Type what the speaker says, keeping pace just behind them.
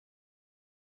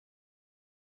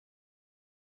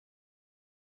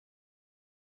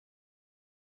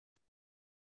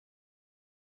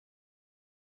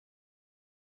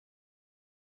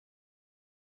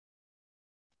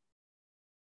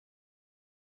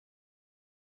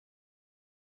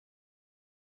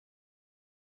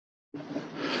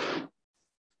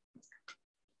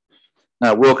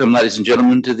Welcome, ladies and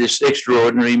gentlemen, to this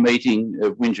extraordinary meeting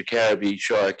of Wingecarribee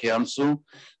Shire Council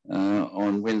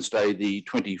on Wednesday, the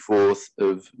 24th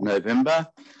of November.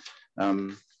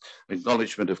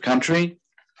 Acknowledgement of country.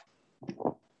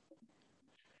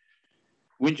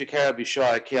 Wingecarribee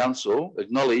Shire Council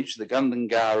acknowledge the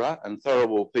Gundungurra and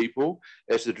Tharawal people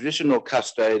as the traditional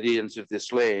custodians of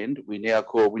this land we now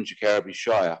call Wingecarribee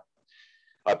Shire.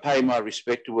 I pay my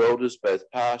respect to elders both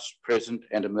past, present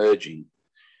and emerging.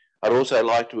 I'd also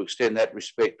like to extend that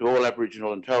respect to all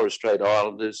Aboriginal and Torres Strait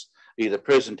Islanders either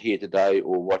present here today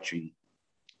or watching.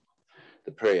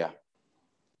 The prayer.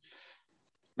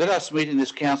 Let us meet in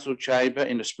this council chamber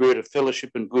in a spirit of fellowship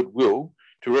and goodwill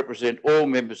to represent all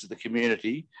members of the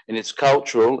community in its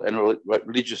cultural and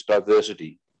religious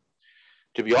diversity,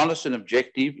 to be honest and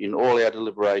objective in all our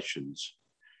deliberations,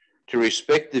 to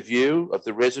respect the view of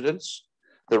the residents,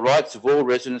 the rights of all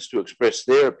residents to express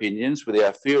their opinions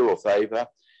without fear or favour,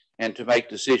 and to make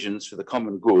decisions for the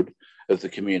common good of the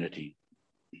community.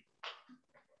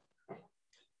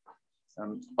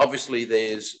 Obviously,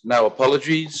 there's no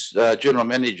apologies. General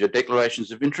Manager,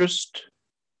 declarations of interest?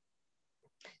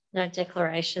 No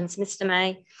declarations, Mr.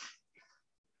 May.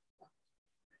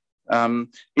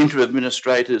 Interim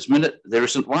Administrator's minute, there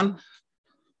isn't one.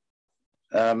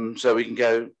 So we can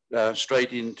go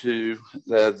straight into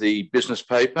the business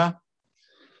paper.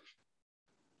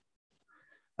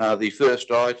 The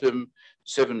first item,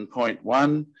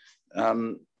 7.1,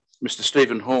 Mr.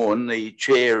 Stephen Horn, the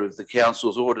Chair of the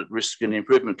Council's Audit, Risk and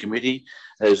Improvement Committee,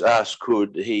 has asked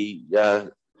could he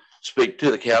speak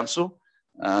to the Council,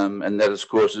 and that, of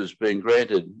course, has been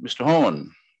granted. Mr.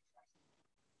 Horn.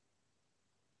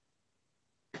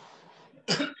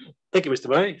 Thank you, Mr.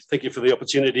 May. Thank you for the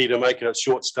opportunity to make a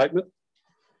short statement.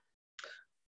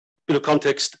 Bit of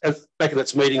context, back at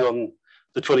its meeting on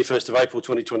the 21st of April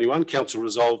 2021, Council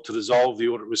resolved to dissolve the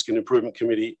Audit Risk and Improvement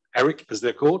Committee, ARIC as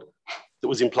they're called, that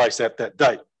was in place at that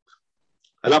date.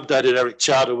 An updated ARIC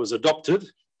charter was adopted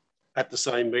at the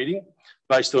same meeting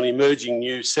based on emerging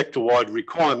new sector-wide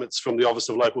requirements from the Office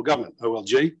of Local Government,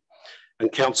 OLG,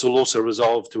 and Council also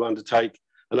resolved to undertake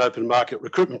an open market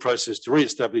recruitment process to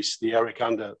re-establish the ARIC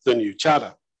under the new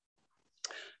charter.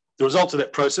 The results of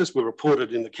that process were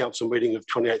reported in the Council meeting of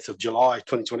 28th of July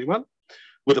 2021,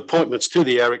 with appointments to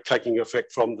the ARIC taking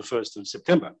effect from the 1st of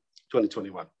September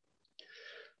 2021.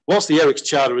 Whilst the ARIC's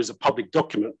charter is a public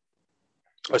document,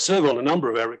 I serve on a number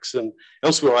of ARICs, and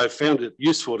elsewhere I have found it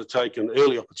useful to take an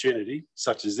early opportunity,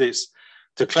 such as this,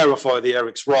 to clarify the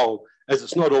ARIC's role, as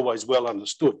it's not always well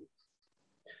understood.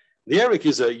 The ARIC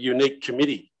is a unique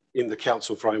committee in the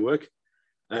Council framework,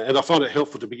 and I find it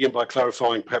helpful to begin by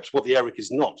clarifying perhaps what the ARIC is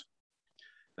not.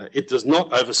 It does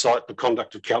not oversight the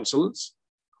conduct of councillors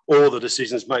or the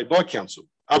decisions made by Council.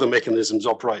 Other mechanisms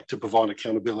operate to provide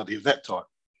accountability of that type.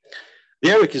 The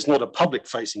ARIC is not a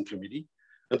public-facing committee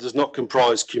and does not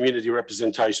comprise community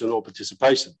representation or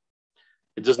participation.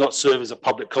 It does not serve as a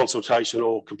public consultation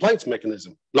or complaints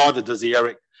mechanism. Neither does the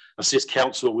ARIC assist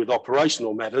Council with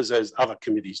operational matters as other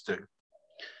committees do.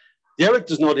 The ARIC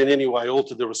does not in any way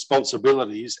alter the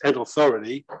responsibilities and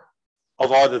authority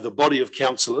of either the body of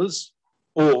councillors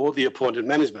or the appointed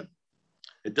management.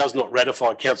 It does not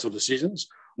ratify council decisions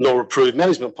nor approve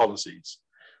management policies.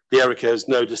 The ARIC has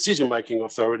no decision-making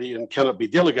authority and cannot be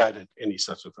delegated any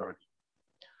such authority.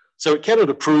 So it cannot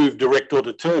approve, direct or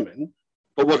determine,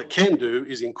 but what it can do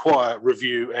is inquire,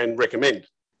 review and recommend.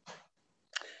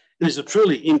 It is a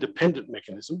truly independent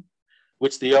mechanism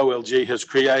which the OLG has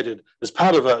created as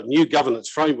part of a new governance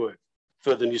framework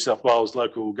for the New South Wales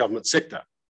local government sector.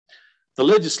 The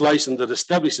legislation that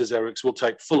establishes ARICs will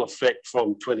take full effect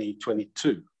from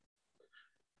 2022.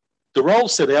 The role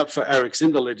set out for ARICs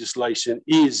in the legislation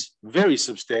is very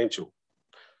substantial,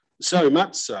 so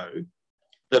much so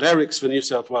that ARICs for New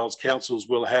South Wales councils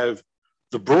will have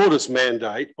the broadest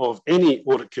mandate of any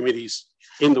audit committees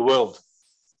in the world.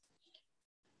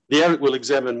 The ARIC will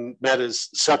examine matters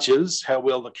such as how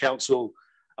well the council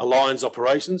aligns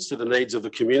operations to the needs of the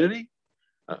community.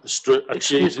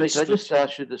 Excuse me, can I just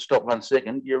ask you to stop 1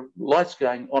 second? Your light's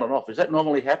going on and off. Does that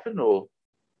normally happen, or?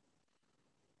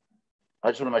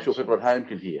 I just want to make sure people at home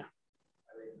can hear.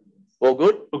 All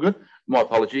good? All good? My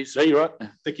apologies. No, you're right.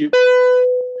 Thank you.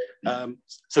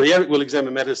 So the ARIC will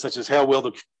examine matters such as how well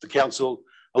the council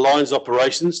aligns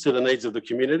operations to the needs of the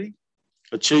community,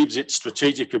 achieves its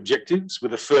strategic objectives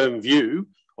with a firm view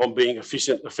on being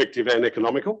efficient, effective and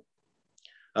economical,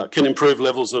 can improve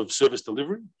levels of service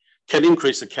delivery, can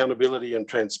increase accountability and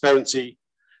transparency,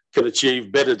 can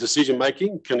achieve better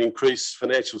decision-making, can increase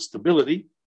financial stability,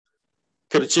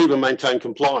 can achieve and maintain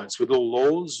compliance with all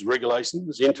laws,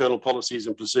 regulations, internal policies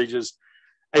and procedures,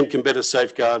 and can better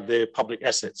safeguard their public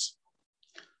assets.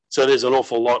 So there's an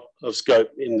awful lot of scope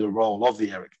in the role of the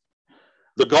ARIC.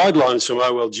 The guidelines from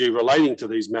OLG relating to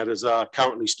these matters are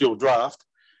currently still draft,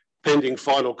 pending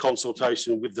final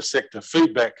consultation with the sector.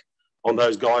 Feedback on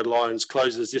those guidelines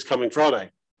closes this coming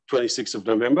Friday, 26th of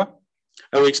November,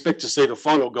 and we expect to see the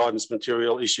final guidance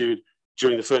material issued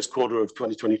during the first quarter of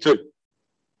 2022.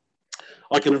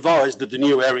 I can advise that the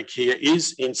new ARIC here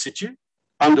is in situ,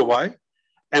 underway,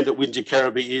 and that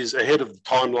Wingecarribee is ahead of the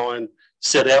timeline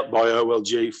set out by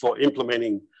OLG for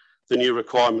implementing the new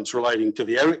requirements relating to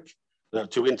the ARIC,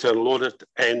 to internal audit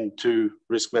and to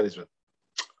risk management.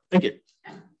 Thank you.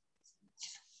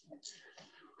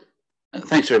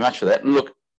 Thanks very much for that. And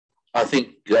look, I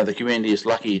think the community is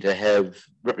lucky to have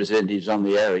representatives on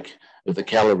the ARIC of the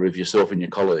calibre of yourself and your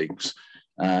colleagues.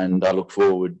 And I look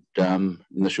forward, in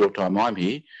the short time I'm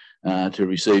here, to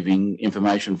receiving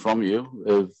information from you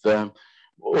of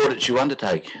audits you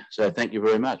undertake. So thank you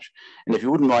very much. And if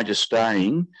you wouldn't mind just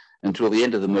staying until the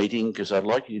end of the meeting, because I'd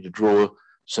like you to draw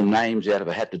some names out of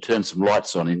a hat to turn some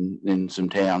lights on in some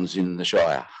towns in the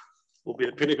Shire. Will be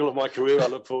the pinnacle of my career. I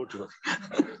look forward to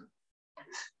it.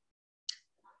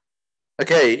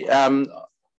 Okay,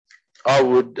 I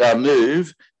would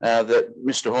move that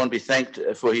Mr. Horn be thanked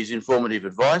for his informative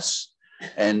advice.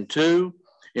 And 2,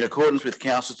 in accordance with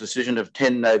Council's decision of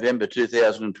 10 November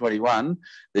 2021,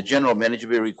 the General Manager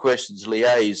be requested to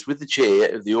liaise with the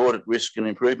Chair of the Audit Risk and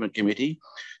Improvement Committee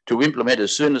to implement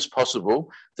as soon as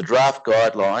possible the draft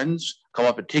guidelines,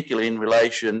 particularly in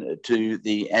relation to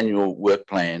the annual work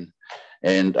plan.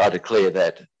 And I declare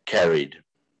that carried.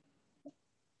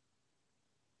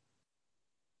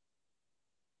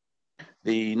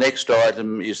 The next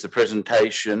item is the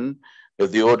presentation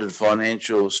of the audited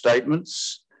financial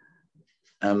statements.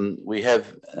 We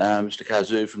have Mr.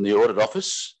 Kazu from the Audit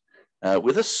Office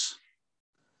with us.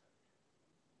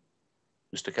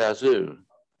 Mr. Kazu.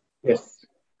 Yes.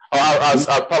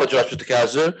 I apologise, Mr.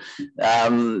 Kazu.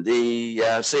 The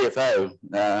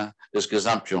CFO is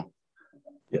Gazumption.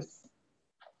 Yes.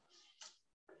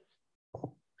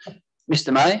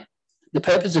 Mr. May, the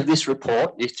purpose of this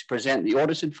report is to present the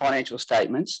audited financial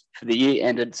statements for the year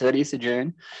ended 30th of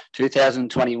June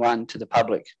 2021 to the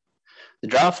public. The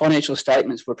draft financial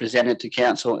statements were presented to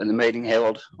Council in the meeting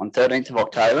held on 13th of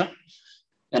October,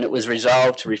 and it was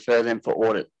resolved to refer them for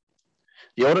audit.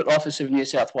 The Audit Office of New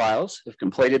South Wales have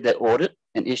completed their audit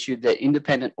and issued their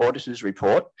independent auditor's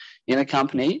report in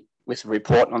company with a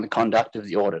report on the conduct of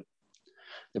the audit.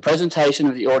 The presentation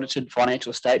of the audited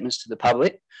financial statements to the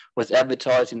public was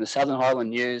advertised in the Southern Highland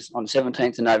News on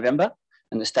 17th of November,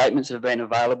 and the statements have been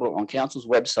available on Council's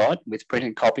website with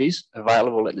printed copies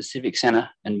available at the Civic Centre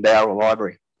and Bowral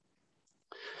Library.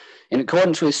 In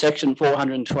accordance with Section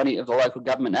 420 of the Local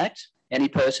Government Act, any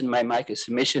person may make a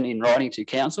submission in writing to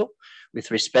Council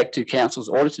with respect to Council's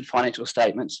audited financial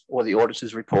statements or the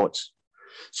auditor's reports.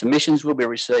 Submissions will be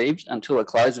received until a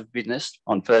close of business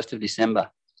on 1st of December.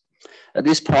 At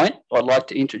this point, I'd like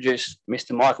to introduce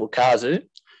Mr. Michael Kazu,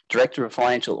 Director of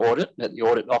Financial Audit at the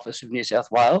Audit Office of New South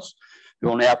Wales, who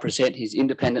will now present his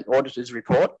independent auditor's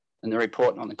report and the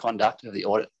report on the conduct of the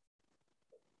audit.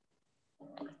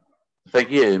 Thank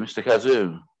you, Mr.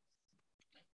 Kazu.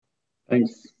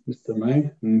 Thanks, Mr. May,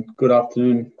 and good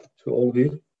afternoon to all of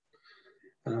you.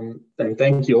 And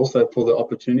thank you also for the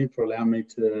opportunity for allowing me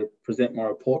to present my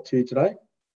report to you today.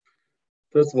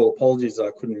 First of all, apologies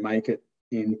I couldn't make it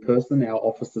in person. Our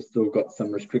office has still got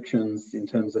some restrictions in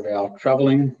terms of our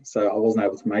travelling, so I wasn't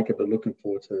able to make it, but looking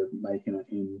forward to making it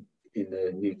in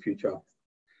the near future.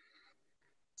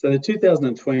 So the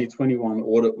 2020-21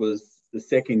 audit was the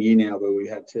second year now where we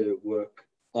had to work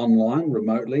online,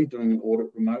 remotely, doing an audit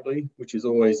remotely, which is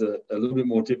always a little bit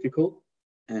more difficult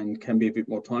and can be a bit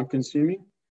more time consuming.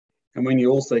 And when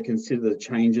you also consider the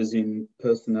changes in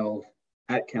personnel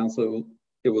at Council,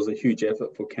 it was a huge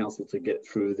effort for Council to get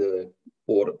through the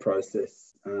audit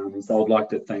process. So I'd like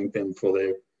to thank them for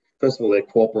their, first of all, their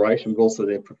cooperation, but also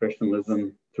their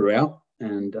professionalism throughout,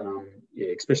 and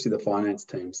yeah, especially the finance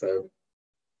team. So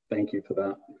thank you for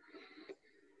that.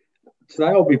 Today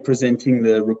I'll be presenting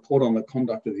the report on the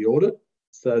conduct of the audit.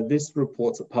 So this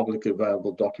report's a publicly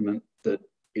available document that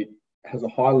it has a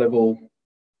high level,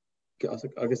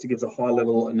 I guess it gives a high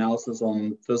level analysis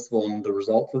on, first of all, on the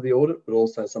results of the audit, but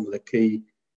also some of the key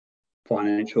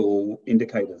financial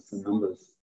indicators and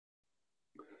numbers.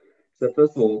 So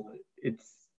first of all,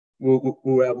 we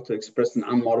were able to express an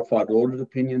unmodified audit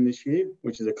opinion this year,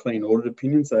 which is a clean audit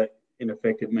opinion. So in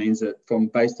effect, it means that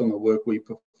based on the work we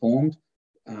performed,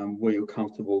 we were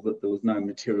comfortable that there was no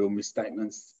material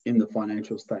misstatements in the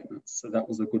financial statements. So that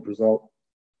was a good result.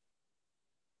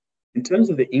 In terms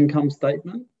of the income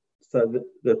statement, so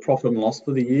the profit and loss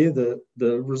for the year,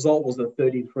 the result was a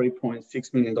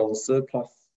 $33.6 million surplus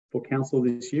for council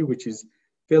this year, which is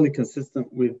fairly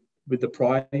consistent with the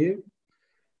prior year.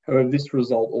 However, this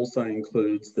result also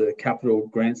includes the capital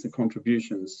grants and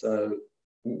contributions. So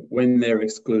when they're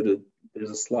excluded,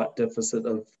 there's a slight deficit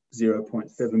of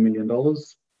 $0.7 million.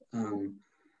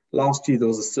 Last year, there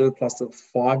was a surplus of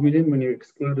 $5 million when you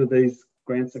excluded these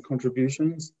grants and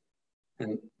contributions.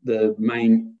 And the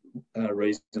main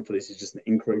reason for this is just an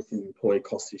increase in employee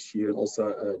costs this year, and also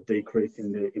a decrease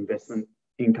in the investment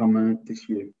income earned this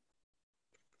year.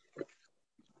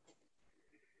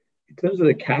 In terms of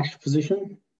the cash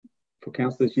position for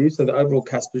council this year, so the overall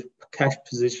cash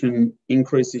position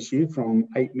increased this year from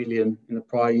 $8 million in the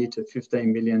prior year to $15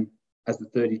 million as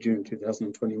of 30 June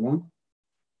 2021.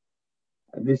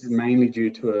 And this is mainly due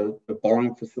to a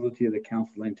borrowing facility that the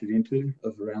council entered into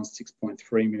of around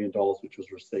 $6.3 million, which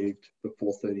was received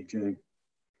before 30 June.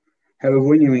 However,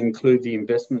 when you include the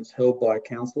investments held by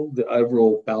council, the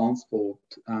overall balance for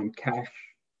cash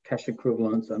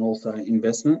equivalents and also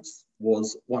investments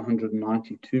was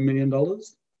 $192 million.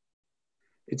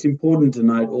 It's important to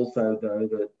note also, though,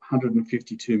 that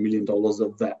 $152 million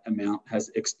of that amount has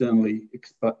externally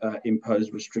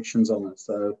imposed restrictions on it.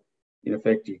 So, in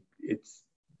effect, the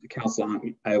council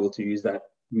aren't able to use that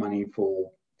money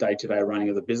for day-to-day running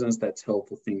of the business. That's held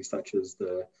for things such as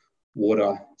the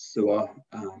water, sewer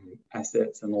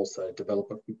assets, and also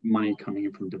developer money coming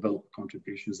in from developer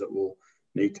contributions that will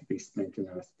need to be spent in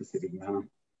a specific manner.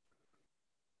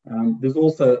 There's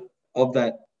also, of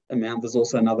that amount, there's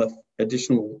also another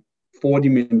additional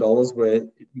 $40 million where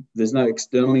there's no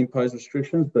externally imposed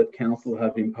restrictions, but council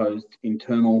have imposed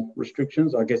internal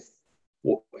restrictions. I guess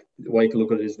the way you can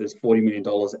look at it is there's $40 million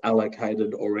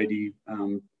allocated already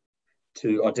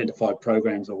to identified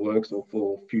programs or works or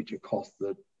for future costs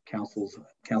that council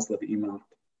have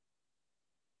earmarked.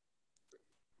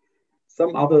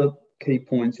 Some other key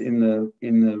points in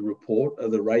the report are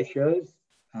the ratios.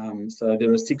 So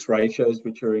there are 6 ratios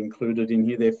which are included in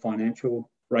here. They're financial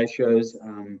ratios.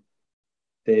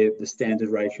 They're the standard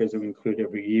ratios that we include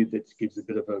every year. That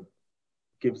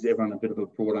gives everyone a bit of a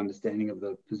broad understanding of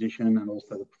the position and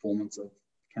also the performance of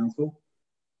council.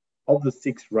 Of the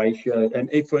 6 ratios, and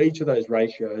for each of those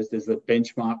ratios, there's a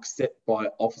benchmark set by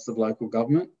Office of Local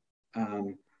Government,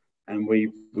 and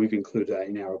we've included that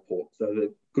in our report. So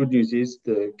the good news is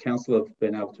the council have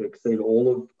been able to exceed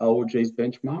all of OLG's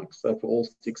benchmarks. So for all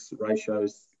 6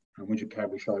 ratios,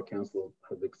 Wingery-Carriby Shire Council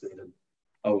have exceeded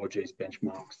OLG's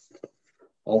benchmarks.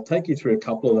 I'll take you through a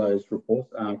couple of those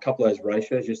reports, a couple of those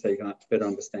ratios, just so you can better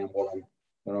understand what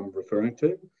I'm referring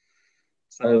to.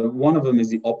 So one of them is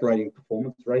the operating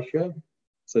performance ratio.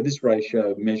 So this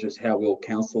ratio measures how well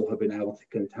council have been able to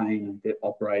contain their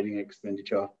operating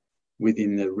expenditure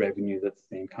within the revenue that's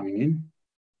been coming in.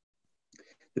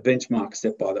 The benchmark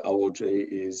set by the OLG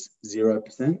is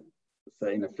 0%. So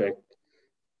in effect,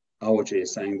 OLG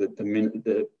is saying that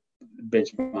the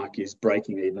benchmark is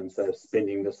breaking even, so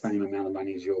spending the same amount of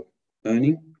money as you're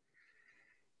earning.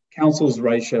 Council's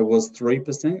ratio was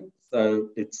 3%, so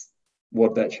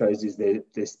what that shows is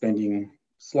they're spending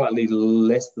slightly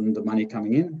less than the money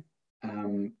coming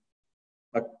in.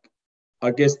 I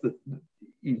guess that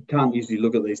you can't usually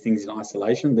look at these things in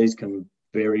isolation. These can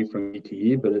vary from year to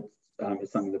year, but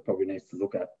it's something that probably needs to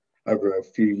look at over a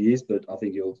few years. But I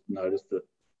think you'll notice that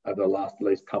over the last at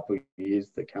least couple of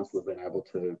years, the council have been able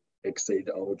to exceed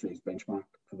OLG's benchmark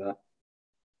for that.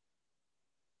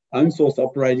 Own source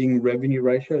operating revenue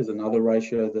ratio is another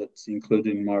ratio that's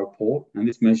included in my report, and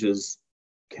this measures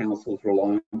council's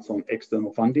reliance on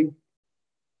external funding.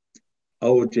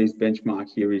 OLG's benchmark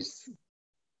here is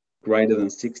greater than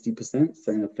 60%,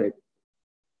 so in effect,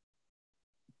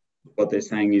 what they're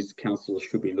saying is councils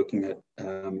should be looking at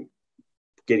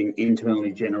getting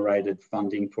internally generated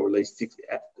funding for at least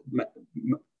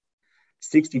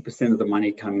 60% of the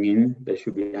money coming in. They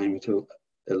should be aiming to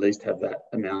at least have that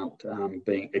amount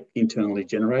being internally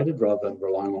generated rather than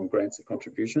relying on grants and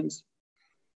contributions.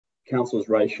 Council's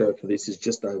ratio for this is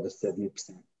just over 70%.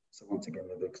 So once again,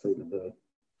 they've exceeded the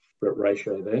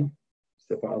ratio there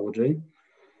set by OLG.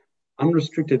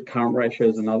 Unrestricted current ratio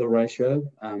is another ratio.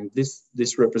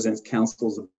 This represents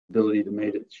council's ability to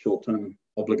meet its short-term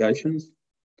obligations.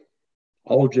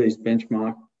 OLG's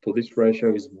benchmark for this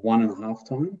ratio is 1.5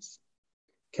 times.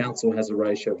 Council has a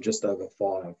ratio of just over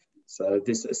 5. So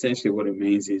this essentially what it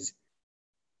means is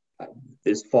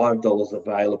there's $5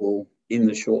 available in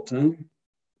the short term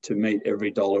to meet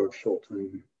every dollar of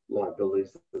short-term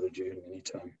liabilities that are due in any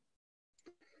term.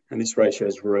 And this ratio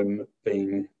has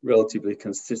been relatively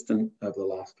consistent over the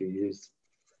last few years.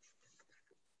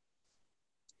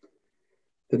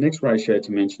 The next ratio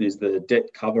to mention is the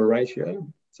debt cover ratio.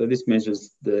 So this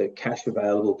measures the cash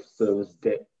available to service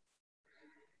debt.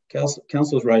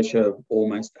 Council's ratio of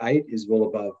almost 8 is well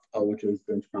above OLG's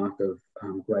benchmark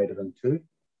of greater than 2.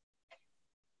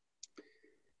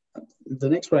 The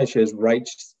next ratio is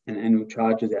rates and annual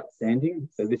charges outstanding.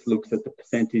 So this looks at the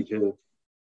percentage of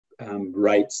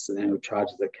rates and annual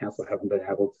charges that council haven't been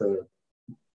able to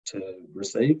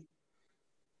receive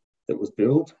that was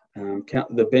billed.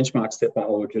 The benchmark set by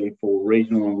OLG for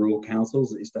regional and rural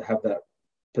councils is to have that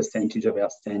percentage of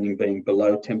outstanding being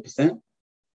below 10%.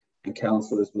 And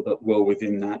council is well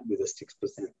within that with a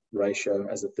 6% ratio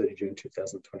as of 30 June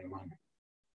 2021.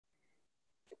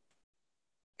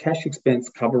 Cash expense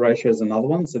cover ratio is another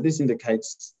one. So this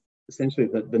indicates essentially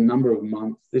that the number of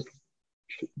months, this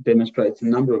demonstrates the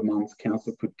number of months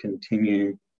council could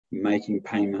continue making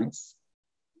payments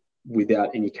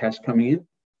without any cash coming in.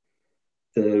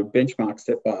 The benchmark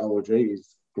set by OLG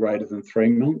is greater than 3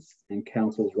 months, and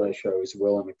council's ratio is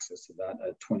well in excess of that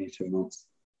at 22 months.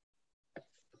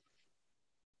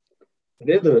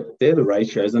 They're the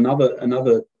ratios.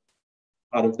 Another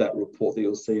part of that report that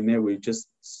you'll see in there, we just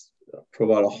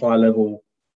provide a high level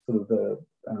sort of the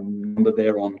number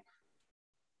there on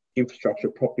infrastructure,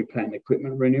 property, plant and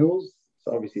equipment renewals.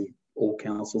 So obviously all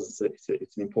councils, it's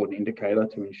an important indicator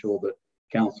to ensure that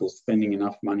council's spending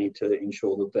enough money to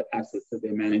ensure that the assets that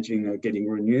they're managing are getting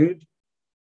renewed.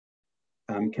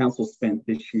 Council spent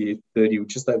this year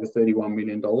just over $31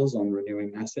 million on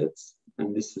renewing assets,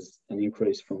 and this is an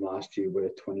increase from last year where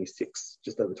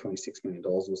just over $26 million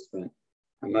was spent.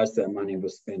 And most of that money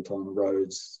was spent on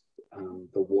roads,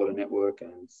 the water network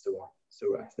and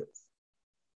sewer assets.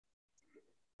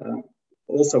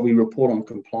 Also, we report on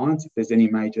compliance if there's any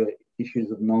major issues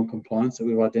of non-compliance that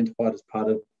we've identified as part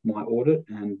of my audit,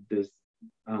 and there's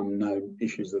no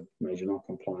issues of major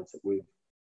non-compliance that we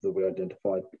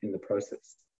identified in the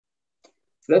process.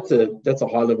 So that's a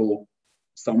high-level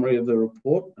summary of the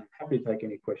report. I'm happy to take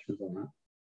any questions on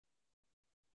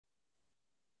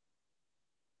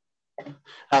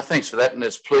that. Thanks for that, and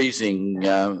it's pleasing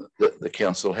that the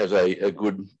council has a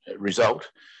good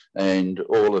result and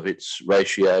all of its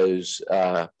ratios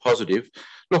are positive.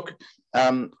 Look,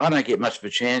 I don't get much of a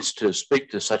chance to speak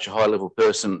to such a high-level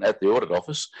person at the audit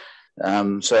office,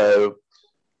 so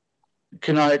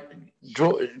can I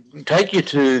take you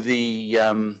to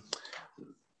the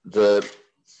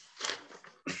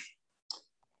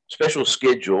special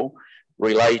schedule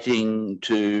relating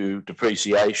to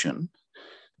depreciation,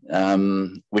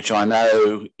 which I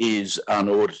know is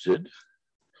unaudited.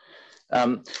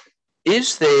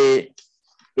 Is there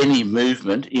any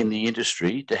movement in the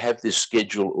industry to have this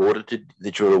schedule audited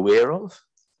that you're aware of?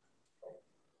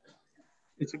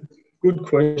 It's a good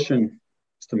question,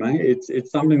 Mr. May. It's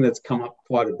something that's come up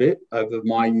quite a bit over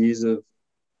my years of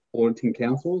auditing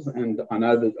councils, and I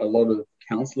know that a lot of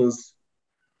councillors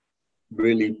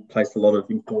really place a lot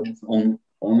of importance on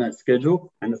that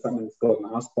schedule, and it's something that's gotten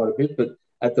asked quite a bit. But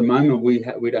at the moment, we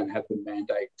don't have the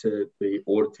mandate to be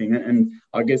auditing it, and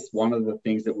I guess one of the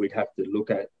things that we'd have to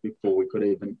look at before we could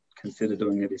even consider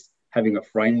doing it is having a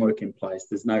framework in place.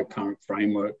 There's no current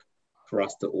framework for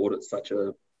us to audit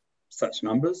such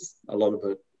numbers. A lot of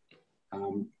it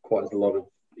requires a lot of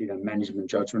management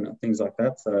judgment and things like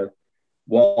that. So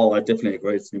while I definitely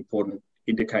agree it's an important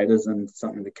indicators and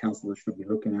something that councillors should be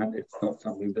looking at, it's not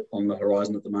something that on the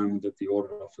horizon at the moment that the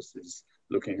audit office is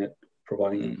looking at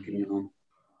providing an opinion on.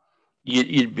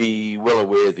 You'd be well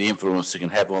aware of the influence it can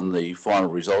have on the final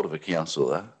result of a council,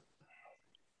 though.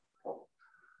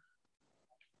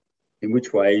 In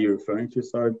which way are you referring to,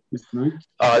 sorry, Mr.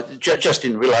 May? Just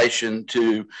in relation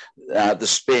to the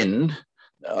spend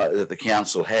that the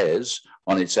council has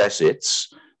on its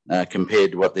assets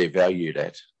compared to what they're valued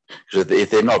at. Because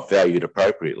if they're not valued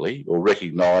appropriately or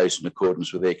recognised in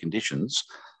accordance with their conditions,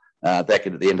 that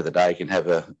can, at the end of the day, can have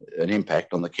an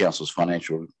impact on the council's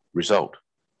financial result.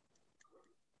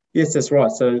 Yes, that's right.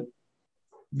 So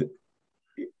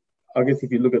I guess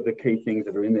if you look at the key things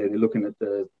that are in there, they're looking at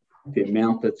the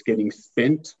amount that's getting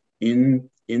spent in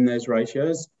those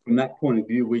ratios. From that point of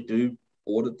view, we do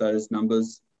audit those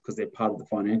numbers because they're part of the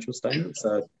financial statement.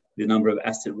 So the number of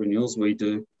asset renewals, we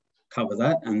do cover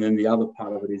that. And then the other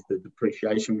part of it is the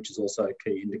depreciation, which is also a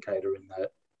key indicator in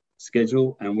that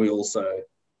schedule. And we also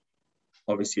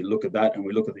obviously look at that, and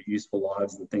we look at the useful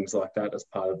lives and things like that as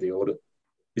part of the audit.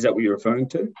 Is that what you're referring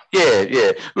to?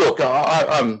 Yeah. Look,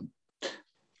 I'm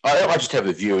I just have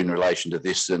a view in relation to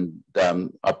this, and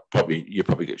you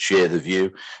probably share the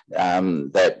view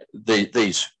that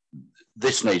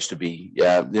this needs to be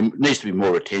there needs to be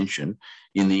more attention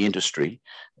in the industry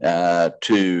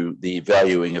to the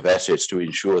valuing of assets to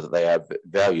ensure that they are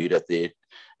valued at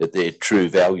their true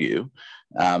value,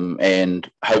 and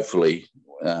hopefully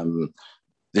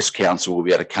this council will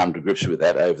be able to come to grips with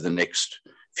that over the next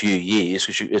few years,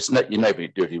 because you're not going to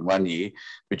do it in 1 year,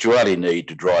 but you only need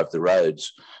to drive the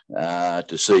roads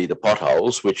to see the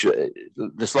potholes, which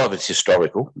there's a lot of it's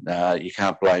historical. You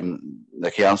can't blame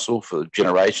the council for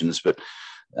generations, but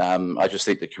I just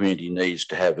think the community needs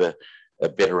to have a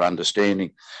better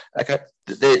understanding. Okay,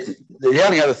 the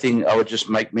only other thing I would just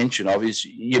make mention of is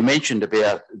you mentioned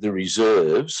about the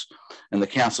reserves, and the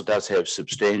council does have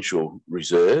substantial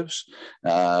reserves,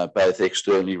 both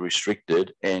externally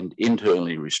restricted and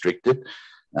internally restricted.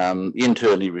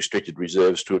 Internally restricted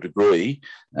reserves to a degree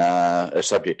are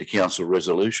subject to council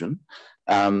resolution.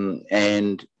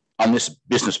 And on this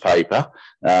business paper,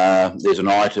 there's an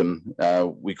item,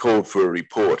 we called for a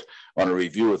report on a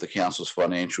review of the council's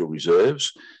financial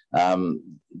reserves.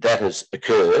 That has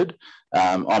occurred.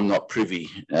 I'm not privy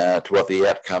to what the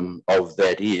outcome of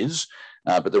that is,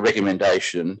 but the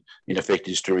recommendation, in effect,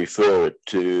 is to refer it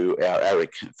to our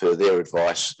ARIC for their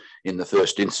advice in the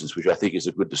first instance, which I think is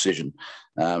a good decision.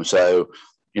 So,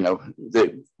 you know,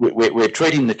 we're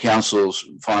treating the council's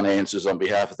finances on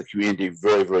behalf of the community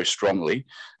very, very strongly,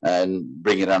 and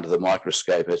bring it under the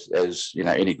microscope as you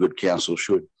know, any good council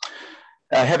should.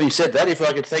 Having said that, if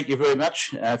I could thank you very much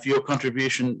for your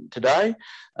contribution today.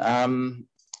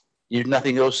 You've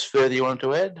nothing else further you wanted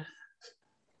to add?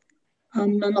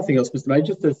 No, nothing else, Mr. May.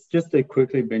 Just to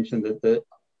quickly mention that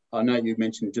I know you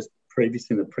mentioned just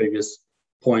previously in the previous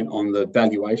point on the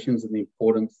valuations and the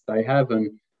importance they have,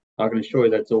 and I can assure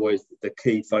you that's always the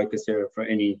key focus area for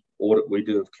any audit we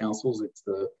do of councils. It's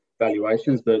the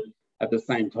valuations, but at the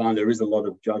same time, there is a lot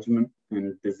of judgment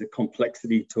and there's a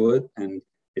complexity to it, and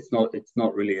it's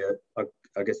not really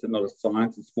I guess it's not a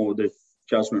science. It's more there's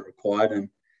judgment required, and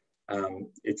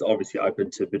it's obviously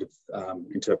open to a bit of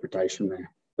interpretation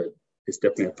there, but it's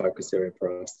definitely a focus area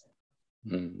for us.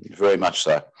 Very much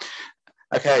so.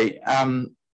 Okay,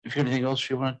 if anything else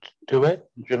you want to add,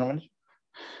 gentlemen?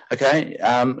 Okay,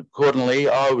 accordingly,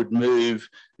 I would move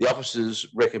the officer's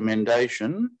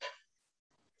recommendation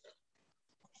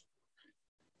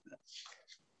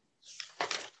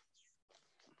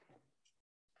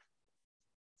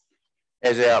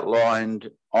as outlined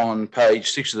on page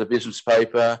 6 of the business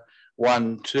paper,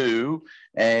 1, 2,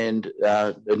 and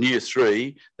the new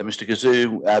 3, that Mr.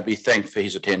 Gazoo be thanked for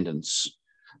his attendance,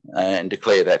 and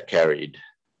declare that carried.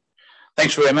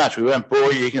 Thanks very much. We won't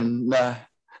bore you. You can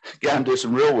go and do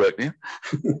some real work now.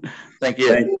 Thank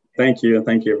you. Thank you.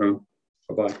 Thank you, everyone.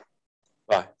 Bye-bye.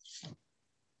 Bye.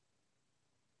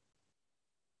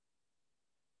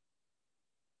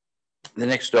 The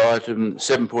next item,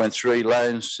 7.3,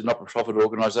 loans to not-for-profit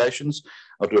organisations.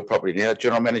 I'll do it properly now.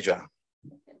 General Manager.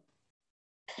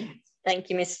 Thank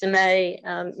you, Mr. May.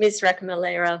 Ms.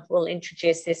 Rakamalera will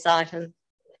introduce this item.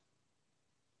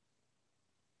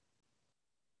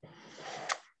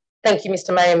 Thank you,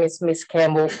 Mr. May and Ms.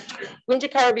 Campbell.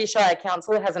 Wingecarribee Shire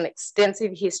Council has an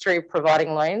extensive history of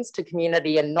providing loans to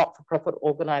community and not-for-profit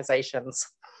organisations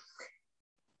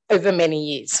over many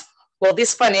years. While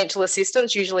this financial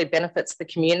assistance usually benefits the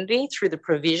community through the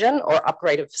provision or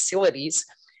upgrade of facilities,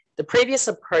 the previous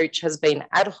approach has been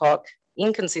ad hoc,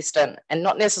 inconsistent, and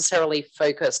not necessarily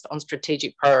focused on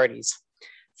strategic priorities.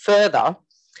 Further,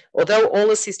 although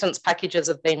all assistance packages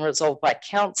have been resolved by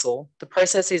council, the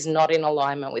process is not in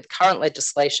alignment with current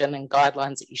legislation and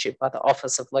guidelines issued by the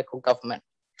Office of Local Government.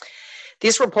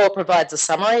 This report provides a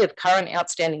summary of current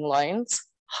outstanding loans,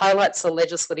 highlights the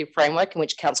legislative framework in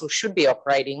which council should be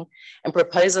operating, and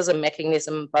proposes a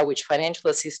mechanism by which financial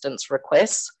assistance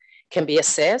requests can be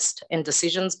assessed and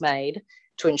decisions made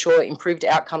to ensure improved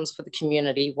outcomes for the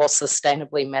community while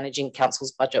sustainably managing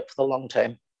council's budget for the long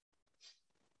term.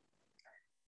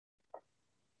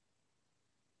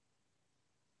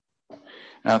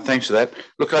 Thanks for that.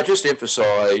 Look, I just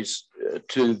emphasise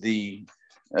to the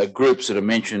groups that are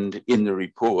mentioned in the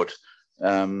report,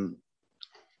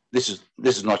 this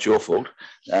is not your fault.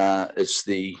 It's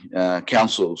the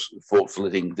council's fault for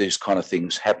letting these kind of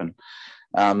things happen.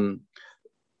 I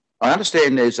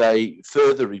understand there's a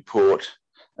further report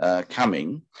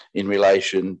coming in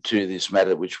relation to this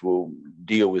matter, which will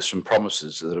deal with some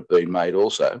promises that have been made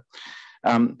also.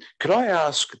 Could I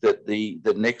ask that the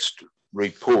next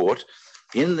report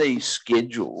in these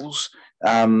schedules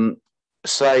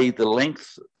say the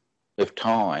length of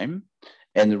time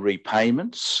and the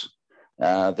repayments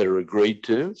that are agreed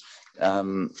to.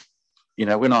 You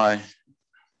know, when I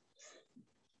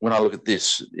look at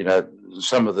this, you know,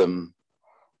 some of them,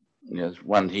 you know, there's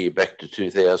one here back to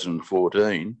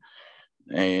 2014,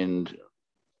 and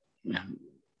you know,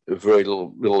 a very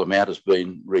little amount has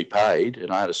been repaid,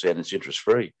 and I understand it's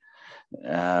interest-free, you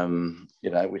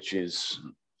know, which is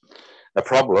a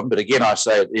problem. But again, I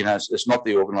say, you know, it's not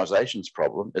the organisation's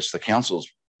problem, it's the council's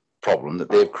problem that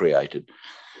they've created.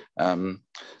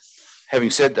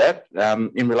 Having said that,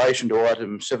 in relation to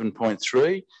item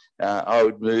 7.3, I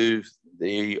would move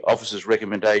the officer's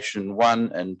recommendation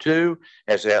 1 and 2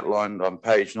 as outlined on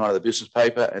page 9 of the business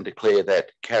paper and declare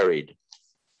that carried.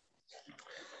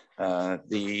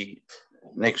 The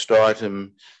next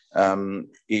item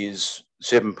is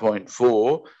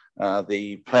 7.4,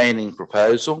 the planning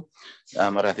proposal. I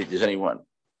don't think there's anyone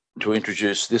to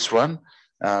introduce this one.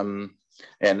 And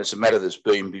it's a matter that's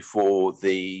been before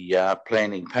the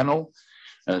planning panel,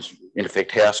 and it's in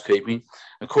effect housekeeping.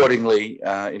 Accordingly,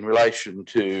 in relation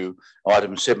to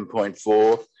item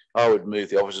 7.4, I would move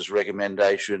the officer's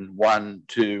recommendation 1,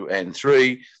 2 and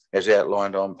 3 as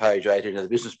outlined on page 18 of the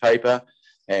business paper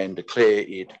and declare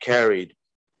it carried.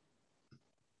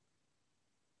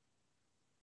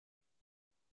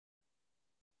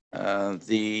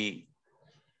 The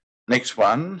next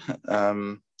one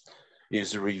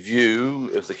is a review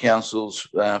of the council's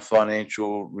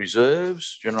financial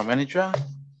reserves. General Manager.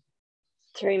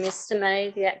 Through Mr. May,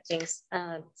 the acting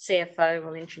CFO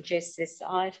will introduce this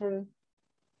item.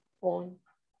 Or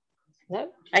no,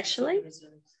 actually,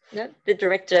 no, the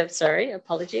director. Sorry,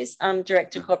 apologies.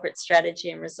 Director Corporate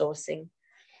Strategy and Resourcing.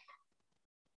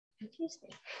 Excuse me.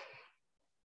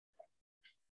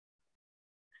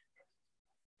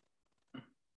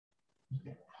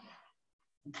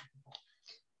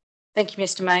 Thank you,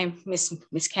 Mr. May,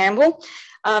 Ms. Campbell.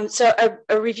 So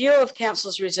a review of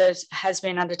Council's reserves has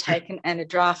been undertaken and a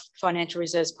draft financial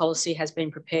reserves policy has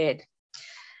been prepared.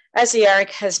 As the ARIC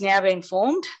has now been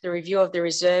formed, the review of the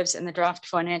reserves and the draft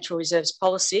financial reserves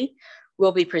policy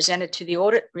will be presented to the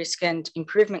Audit, Risk and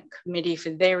Improvement Committee for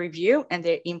their review and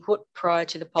their input prior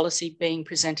to the policy being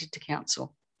presented to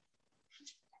Council.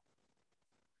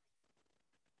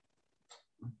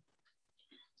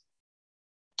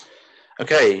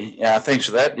 Okay, thanks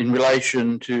for that. In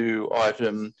relation to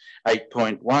item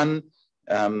 8.1,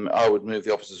 I would move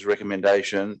the officer's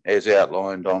recommendation as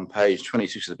outlined on page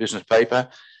 26 of the business paper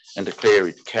and declare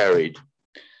it carried.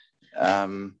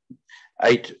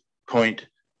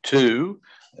 8.2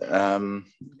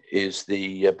 is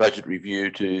the budget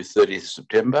review to 30th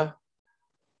September.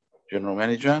 General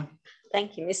Manager.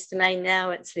 Thank you, Mr. May. Now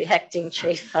it's the acting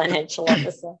Chief Financial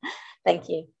Officer. Thank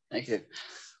you. Thank you.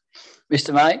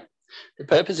 Mr. May, the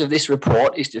purpose of this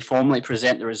report is to formally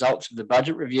present the results of the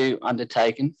budget review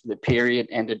undertaken for the period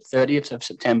ended 30th of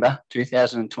September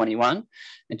 2021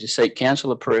 and to seek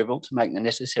council approval to make the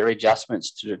necessary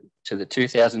adjustments to the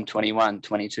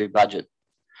 2021-22 budget.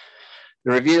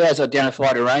 The review has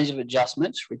identified a range of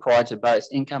adjustments required to both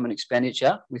income and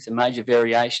expenditure, with the major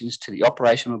variations to the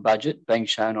operational budget being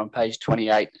shown on page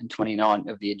 28 and 29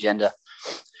 of the agenda.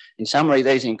 In summary,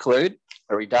 these include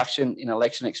a reduction in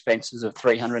election expenses of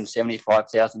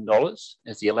 $375,000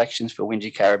 as the elections for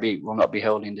Wingecarribee will not be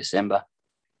held in December.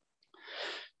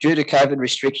 Due to COVID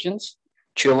restrictions,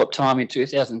 tulip time in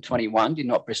 2021 did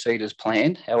not proceed as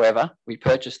planned. However, we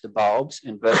purchased the bulbs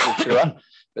and virtual tour,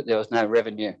 but there was no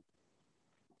revenue.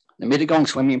 The Mittagong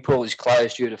swimming pool is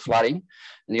closed due to flooding,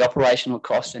 and the operational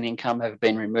costs and income have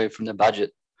been removed from the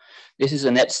budget. This is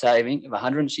a net saving of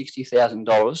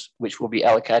 $160,000, which will be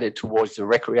allocated towards the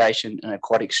recreation and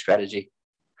aquatic strategy.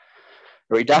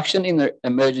 A reduction in the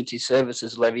emergency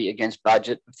services levy against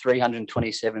budget of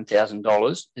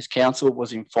 $327,000, as council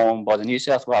was informed by the New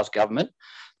South Wales government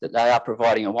that they are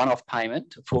providing a one-off payment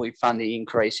to fully fund the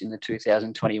increase in the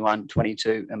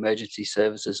 2021-22 emergency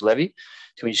services levy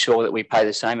to ensure that we pay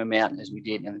the same amount as we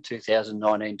did in the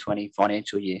 2019-20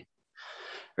 financial year.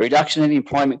 A reduction in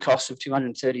employment costs of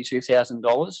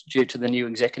 $232,000 due to the new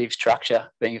executive structure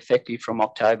being effective from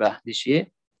October this year.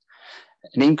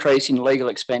 An increase in legal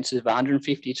expenses of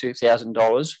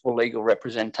 $152,000 for legal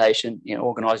representation in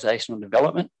organisational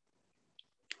development.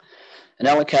 An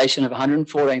allocation of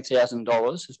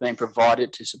 $114,000 has been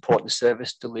provided to support the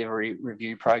service delivery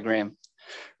review program.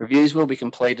 Reviews will be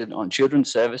completed on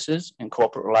children's services and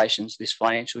corporate relations this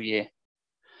financial year.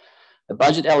 A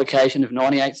budget allocation of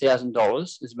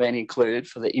 $98,000 has been included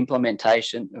for the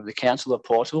implementation of the councillor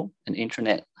portal and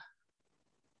intranet.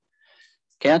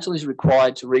 Council is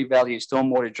required to revalue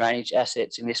stormwater drainage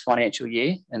assets in this financial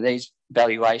year, and these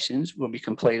valuations will be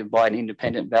completed by an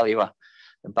independent valuer.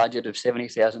 A budget of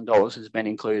 $70,000 has been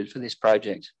included for this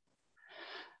project.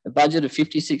 A budget of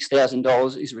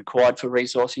 $56,000 is required for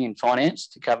resourcing and finance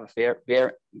to cover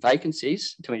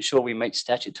vacancies to ensure we meet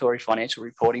statutory financial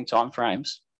reporting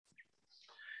timeframes.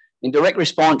 In direct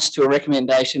response to a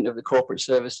recommendation of the Corporate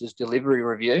Services Delivery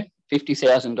Review,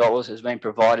 $50,000 has been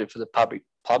provided for the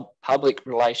public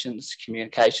relations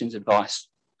communications advice.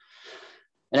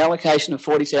 An allocation of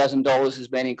 $40,000 has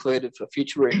been included for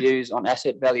future reviews on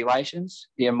asset valuations,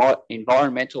 the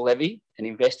environmental levy, and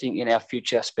investing in our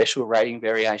future special rating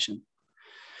variation.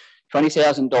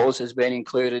 $20,000 has been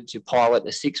included to pilot a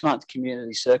 6-month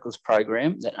community circles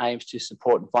program that aims to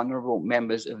support vulnerable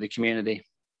members of the community.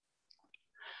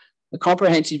 A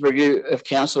comprehensive review of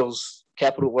Council's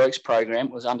capital works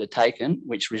program was undertaken,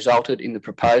 which resulted in the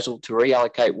proposal to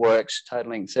reallocate works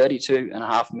totaling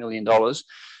 $32.5 million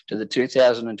to the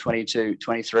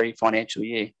 2022-23 financial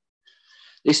year.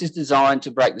 This is designed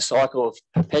to break the cycle of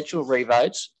perpetual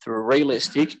revotes through a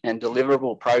realistic and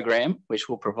deliverable program, which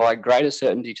will provide greater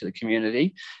certainty to the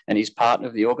community and is part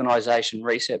of the organisation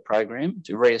reset program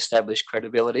to re-establish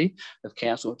credibility of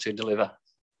council to deliver.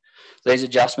 These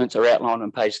adjustments are outlined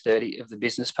on page 30 of the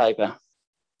business paper.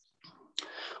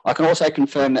 I can also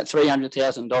confirm that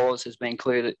 $300,000 has been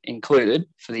included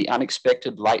for the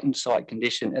unexpected latent site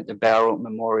condition at the Bowral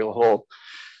Memorial Hall.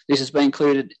 This has been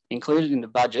included in the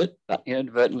budget, but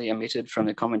inadvertently omitted from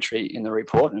the commentary in the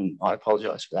report, and I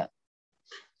apologise for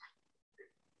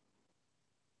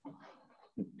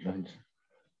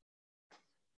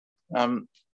that.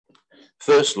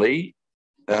 Firstly,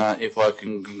 if I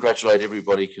can congratulate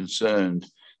everybody concerned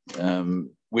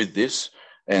with this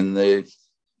and the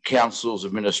Council's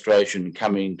administration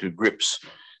coming to grips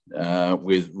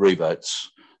with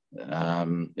revotes.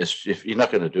 If you're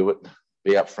not going to do it,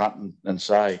 be upfront and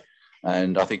say.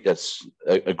 And I think that's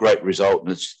a great result.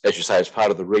 And it's, as you say, it's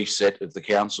part of the reset of the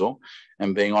council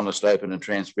and being honest, open and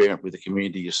transparent with the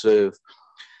community you serve.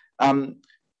 Can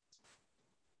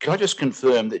I just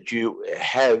confirm that you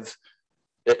have,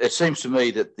 it seems to me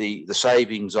that the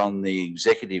savings on the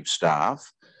executive staff,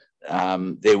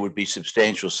 there would be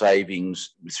substantial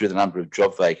savings through the number of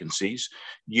job vacancies.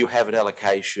 You have an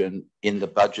allocation in the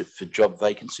budget for job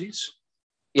vacancies?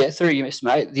 Yeah, through you, Mr.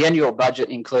 May. The annual budget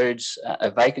includes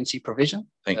a vacancy provision.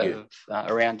 Thank you.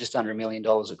 Around just under $1 million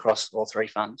across all 3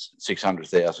 funds.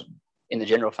 600,000. In the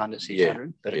general fund it's 600,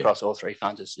 yeah, but across all 3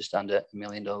 funds it's just under $1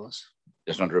 million.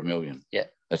 Just under $1 million. Yeah.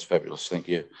 That's fabulous. Thank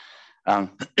you.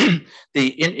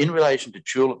 In relation to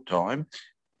tulip time,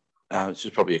 this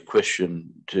is probably a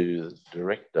question to the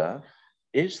director.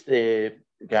 Is there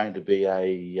going to be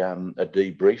a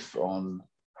debrief on?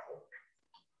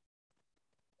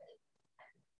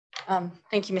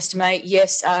 Thank you, Mr. May.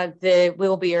 Yes, there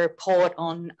will be a report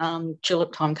on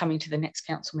tulip time coming to the next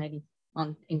council meeting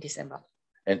in December.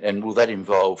 And will that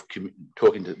involve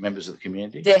talking to members of the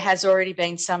community? There has already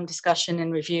been some discussion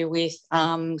and review with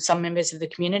some members of the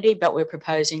community, but we're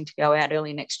proposing to go out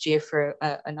early next year for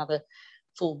another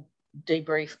full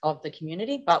debrief of the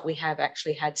community. But we have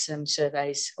actually had some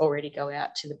surveys already go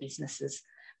out to the businesses,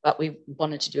 but we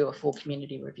wanted to do a full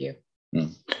community review.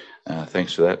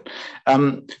 Thanks for that.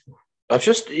 I've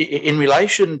just, in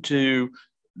relation to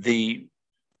the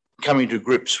coming to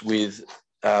grips with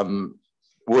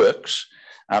works,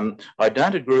 I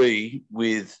don't agree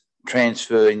with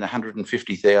transferring the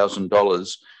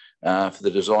 $150,000 for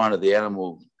the design of the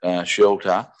animal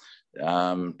shelter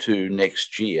to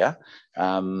next year.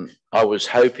 I was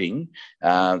hoping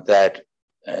that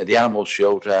the animal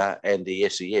shelter and the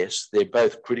SES, they're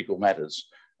both critical matters.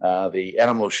 The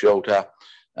animal shelter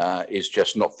is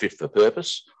just not fit for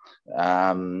purpose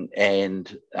and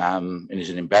is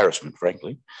an embarrassment,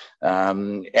 frankly.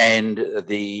 And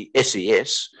the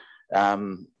SES,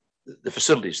 the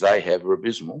facilities they have are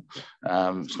abysmal.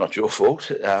 It's not your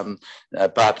fault,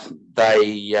 but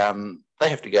they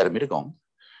have to go to Mittagong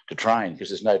to train because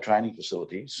there's no training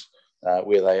facilities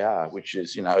where they are, which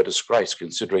is, you know, a disgrace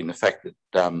considering the fact that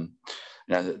you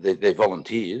know, they're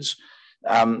volunteers.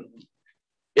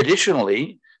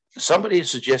 Additionally, somebody has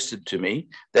suggested to me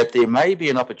that there may be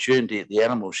an opportunity at the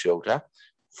animal shelter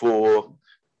for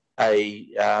a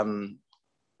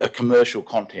commercial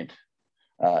content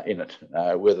in it,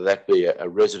 whether that be a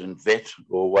resident vet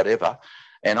or whatever.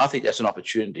 And I think that's an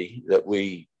opportunity that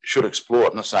we should explore.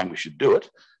 I'm not saying we should do it,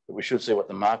 but we should see what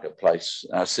the marketplace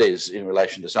says in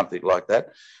relation to something like that.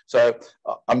 So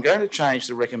I'm going to change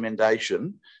the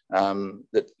recommendation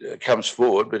that comes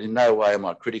forward, but in no way am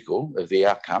I critical of the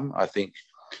outcome. I think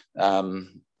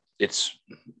it's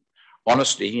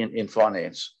honesty in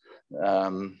finance.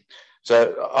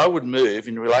 So I would move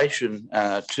in relation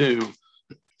to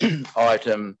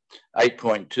item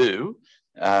 8.2,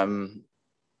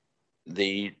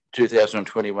 the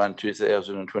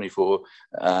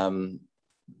 2021-2024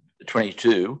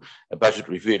 22 a budget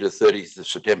review to 30th of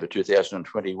September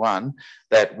 2021,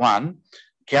 that 1,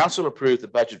 Council approved the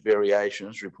budget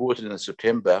variations reported in the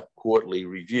September quarterly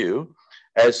review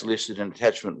as listed in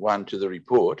attachment 1 to the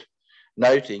report,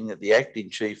 noting that the Acting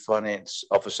Chief Finance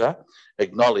Officer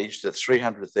acknowledged that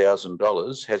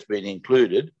 $300,000 has been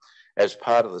included as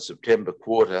part of the September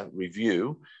quarter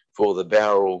review for the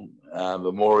Bowral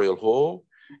Memorial Hall,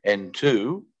 and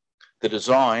 2, the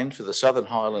design for the Southern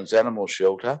Highlands Animal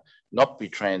Shelter not be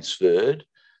transferred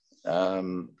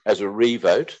as a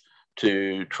revote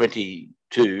to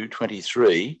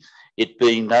 22-23, it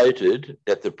being noted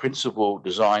that the principal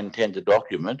design tender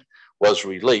document was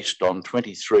released on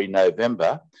 23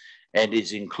 November and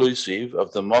is inclusive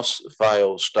of the Moss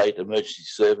Vale State Emergency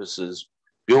Services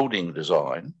building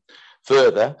design.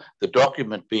 Further, the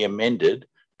document be amended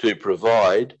to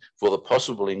provide for the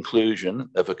possible inclusion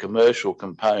of a commercial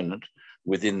component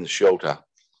within the shelter.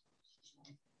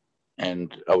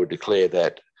 And I would declare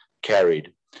that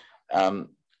carried.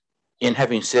 In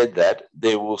having said that,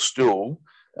 there will still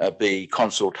be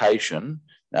consultation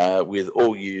with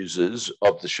all users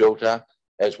of the shelter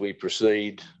as we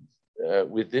proceed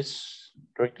with this,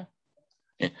 Director.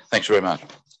 Yeah, thanks very much.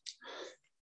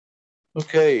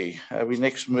 Okay, we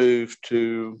next move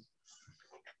to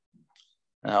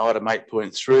item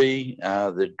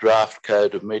 8.3, the draft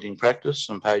code of meeting practice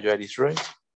on page 83.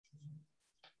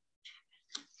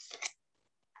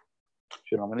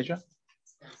 General Manager?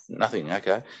 Nothing,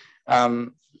 okay.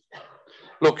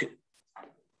 Look,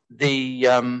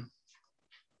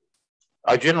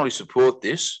 I generally support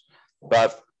this,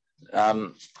 but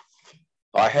I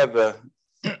have a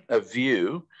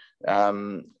view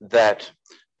that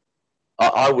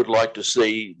I would like to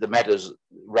see the matters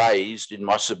raised in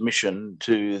my submission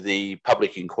to the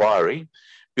public inquiry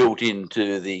built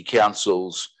into the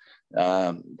Council's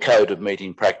code of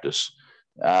meeting practice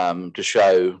to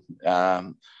show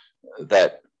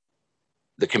that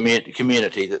the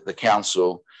community, that the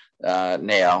Council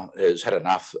now has had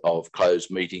enough of closed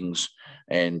meetings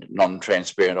and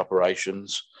non-transparent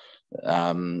operations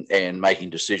and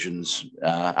making decisions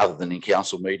other than in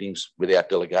Council meetings without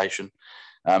delegation.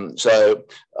 So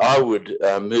I would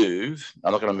move,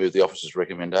 I'm not going to move the officer's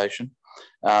recommendation,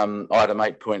 item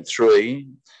 8.3,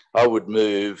 I would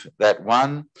move that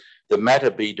 1, the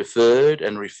matter be deferred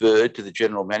and referred to the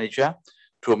General Manager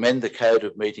to amend the Code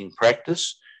of Meeting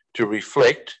Practice to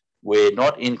reflect, where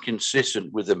not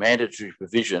inconsistent with the mandatory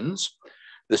provisions,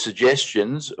 the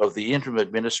suggestions of the Interim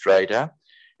Administrator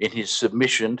in his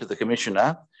submission to the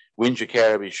Commissioner,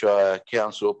 Wingecarribee Shire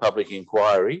Council Public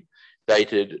Inquiry,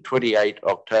 dated 28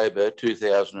 October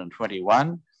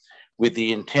 2021, with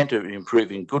the intent of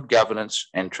improving good governance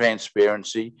and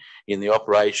transparency in the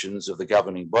operations of the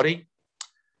governing body.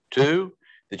 2,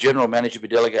 the General Manager be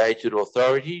delegated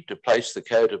authority to place the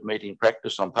Code of Meeting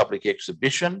Practice on public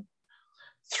exhibition.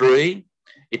 3,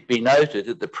 it be noted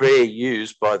that the prayer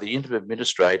used by the Interim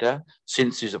Administrator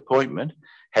since his appointment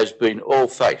has been all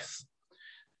faith,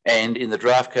 and in the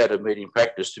draft Code of Meeting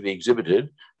Practice to be exhibited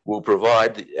will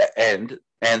provide, and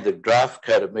the draft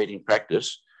Code of Meeting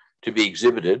Practice to be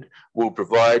exhibited will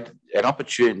provide an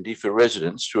opportunity for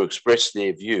residents to express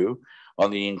their view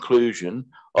on the inclusion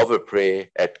of a prayer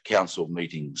at council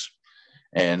meetings.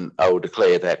 And I will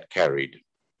declare that carried.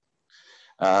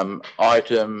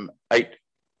 Item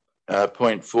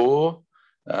 8.4,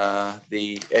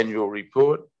 the annual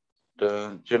report,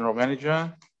 General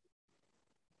Manager.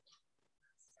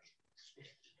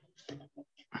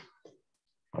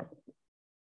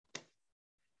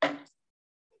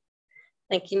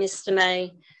 Thank you, Mr.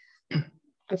 May.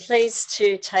 I'm pleased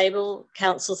to table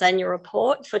Council's annual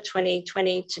report for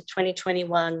 2020 to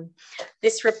 2021.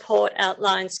 This report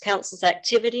outlines Council's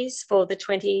activities for the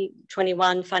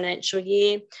 2021 financial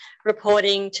year,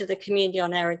 reporting to the community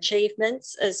on our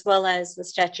achievements, as well as the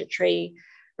statutory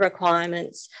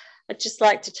requirements. I'd just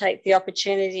like to take the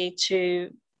opportunity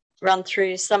to run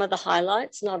through some of the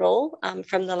highlights, not all,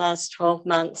 from the last 12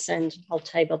 months, and I'll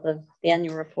table the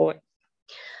annual report.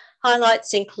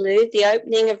 Highlights include the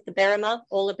opening of the Berrima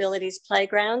All Abilities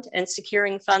Playground and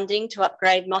securing funding to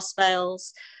upgrade Moss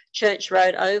Vale's Church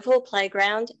Road Oval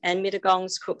Playground and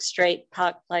Mittagong's Cook Street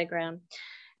Park Playground.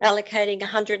 Allocating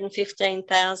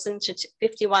 $115,000 to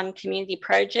 51 community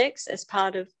projects as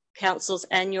part of Council's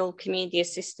annual Community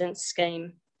Assistance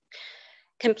Scheme.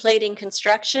 Completing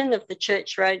construction of the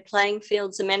Church Road Playing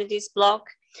Fields Amenities Block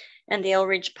and the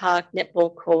Elridge Park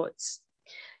Netball Courts.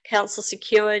 Council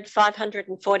secured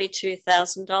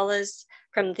 $542,000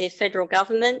 from the federal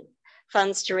government,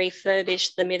 funds to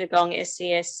refurbish the Mittagong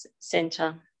SES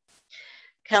Centre.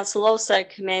 Council also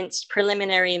commenced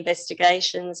preliminary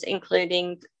investigations,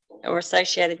 including or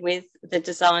associated with the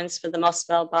designs for the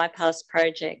Mossvale Bypass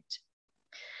project.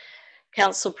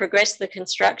 Council progressed the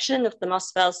construction of the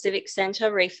Mossvale Civic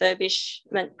Centre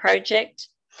refurbishment project,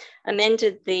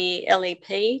 amended the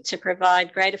LEP to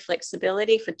provide greater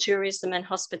flexibility for tourism and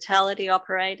hospitality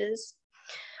operators,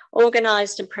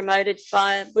 organised and promoted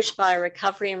bushfire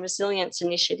recovery and resilience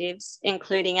initiatives,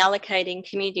 including allocating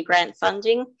community grant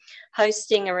funding,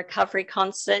 hosting a recovery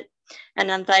concert,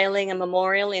 and unveiling a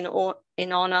memorial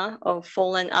in honour of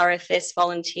fallen RFS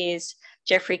volunteers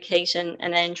Jeffrey Keaton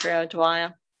and Andrew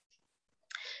O'Dwyer.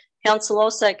 Council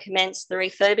also commenced the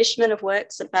refurbishment of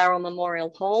works at Barrel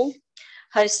Memorial Hall,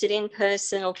 hosted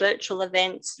in-person or virtual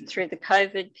events through the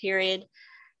COVID period,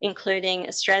 including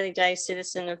Australia Day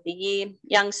Citizen of the Year,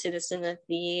 Young Citizen of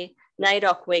the Year,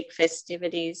 NAIDOC Week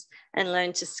festivities, and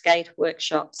Learn to Skate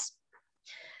workshops.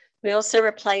 We also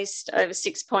replaced over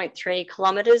 6.3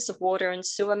 kilometres of water and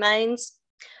sewer mains,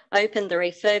 opened the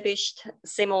refurbished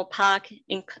Seymour Park,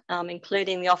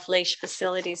 including the off-leash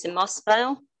facilities in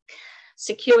Mossvale,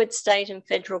 secured state and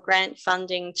federal grant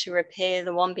funding to repair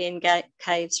the Wombian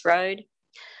Caves Road,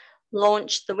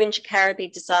 launched the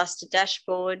Wingecarribee Disaster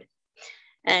Dashboard,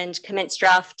 and commenced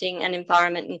drafting an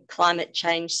environment and climate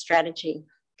change strategy.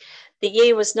 The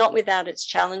year was not without its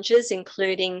challenges,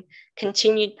 including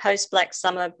continued post-Black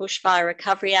Summer bushfire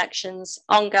recovery actions,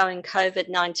 ongoing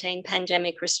COVID-19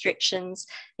 pandemic restrictions,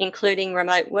 including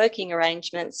remote working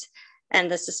arrangements, and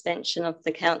the suspension of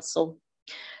the council.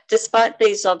 Despite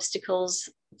these obstacles,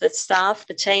 the staff,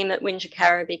 the team at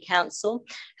Wingecarribee Council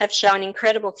have shown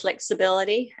incredible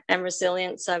flexibility and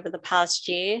resilience over the past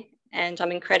year, and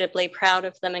I'm incredibly proud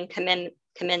of them and commend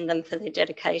them for their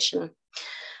dedication.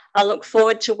 I look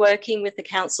forward to working with the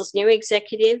Council's new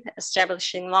executive,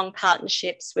 establishing long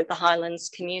partnerships with the Highlands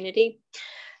community.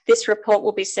 This report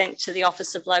will be sent to the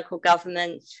Office of Local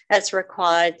Government as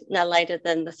required no later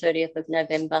than the 30th of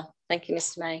November. Thank you,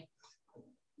 Mr. May.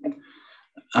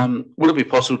 Would it be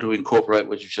possible to incorporate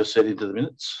what you've just said into the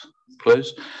minutes,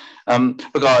 please?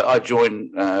 Look, I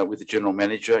join with the General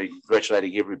Manager,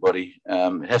 congratulating everybody.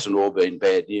 It hasn't all been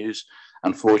bad news.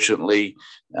 Unfortunately,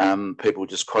 people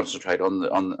just concentrate on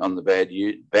the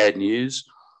bad news,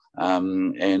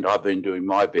 and I've been doing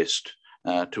my best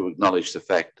to acknowledge the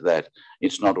fact that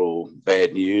it's not all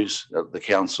bad news. The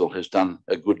council has done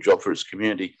a good job for its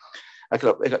community.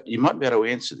 You might be able to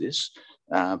answer this,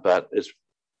 but it's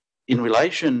in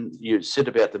relation, you said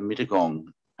about the Mittagong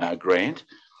grant.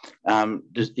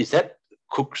 Is that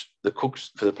the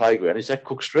Cooks for the playground? Is that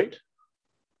Cook Street?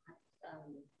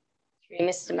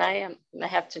 Mr. May, I may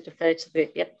have to defer to the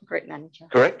group manager.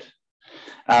 Correct.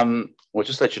 Well,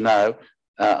 just let you know,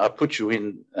 I put you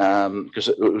in because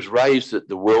it was raised at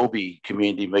the Welby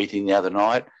community meeting the other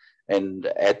night and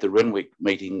at the Renwick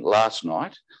meeting last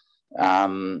night.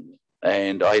 And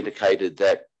I indicated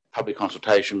that public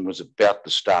consultation was about to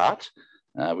start,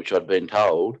 which I'd been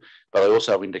told, but I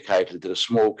also indicated that a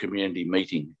small community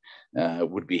meeting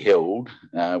would be held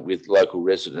with local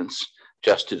residents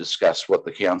just to discuss what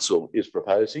the council is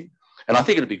proposing. And I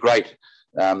think it'd be great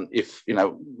if, you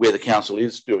know, where the council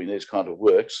is doing these kind of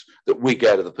works, that we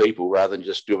go to the people rather than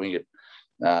just doing it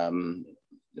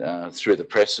through the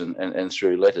press and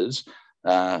through letters.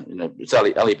 You know, it's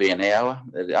only be an hour,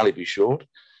 it'll only be short.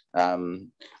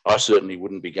 I certainly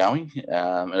wouldn't be going,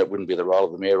 and it wouldn't be the role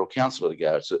of the mayor or councillor to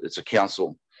go. It's a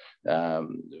council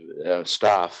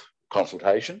staff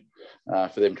consultation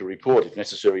for them to report, if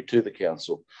necessary, to the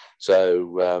council.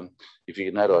 So if you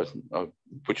can note, I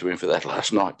put you in for that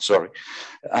last night, sorry.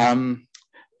 In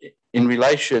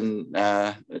relation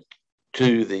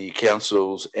to the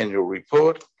council's annual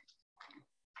report,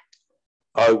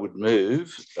 I would note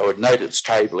its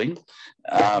tabling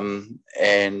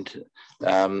and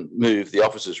move the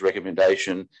officer's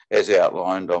recommendation as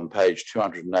outlined on page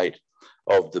 208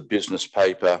 of the business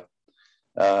paper.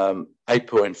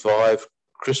 8.5,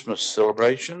 Christmas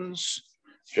celebrations.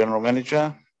 General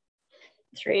Manager.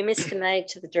 Through Mr. May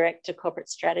to the Director, Corporate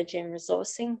Strategy and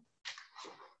Resourcing.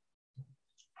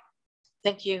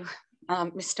 Thank you,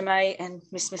 Mr. May and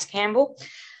Ms. Campbell.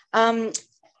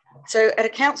 So at a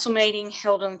council meeting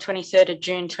held on the 23rd of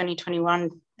June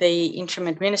 2021, the interim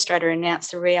administrator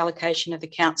announced the reallocation of the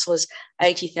councillor's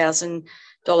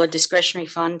 $80,000 discretionary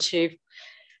fund to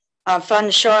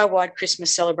fund Shire-wide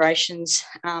Christmas celebrations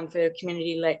for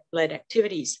community-led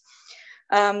activities.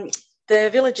 The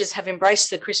villagers have embraced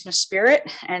the Christmas spirit,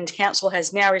 and council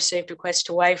has now received requests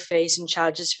to waive fees and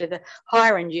charges for the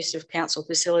hire and use of council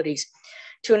facilities.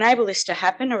 To enable this to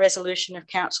happen, a resolution of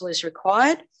council is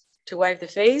required to waive the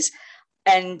fees,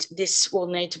 and this will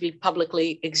need to be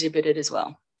publicly exhibited as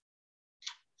well.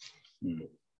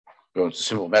 Well, it's a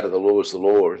simple matter. The law is the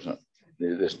law, isn't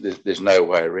it? There's no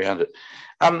way around it.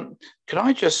 Can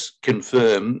I just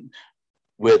confirm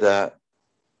whether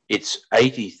it's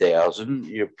 80,000?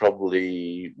 You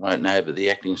probably won't know, but the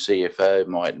acting CFO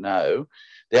might know.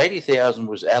 The 80,000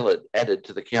 was added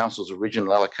to the council's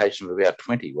original allocation of about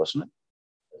 20, wasn't it?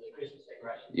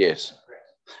 Yes.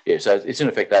 Yeah, so it's in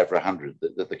effect over 100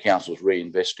 that the council's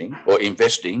reinvesting or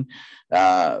investing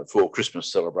for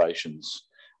Christmas celebrations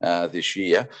this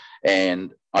year.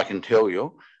 And I can tell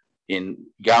you, in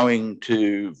going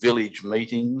to village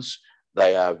meetings,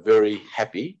 they are very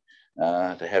happy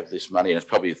to have this money, and it's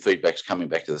probably the feedback's coming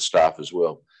back to the staff as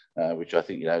well, which I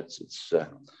think, you know,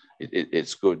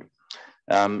 it's good.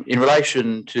 In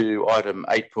relation to item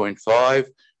 8.5,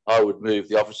 I would move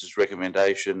the officer's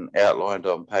recommendation outlined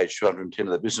on page 210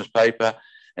 of the business paper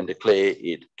and declare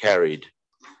it carried.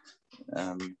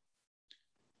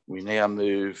 We now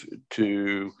move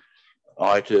to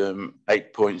item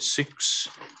 8.6,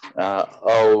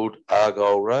 Old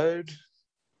Argyle Road.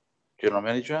 General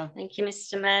Manager. Thank you,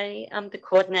 Mr. May. The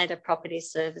Coordinator Property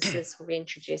Services will be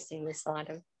introducing this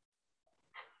item.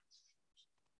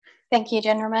 Thank you,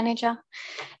 General Manager.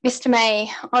 Mr.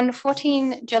 May, on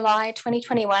 14 July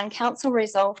 2021, Council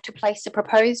resolved to place the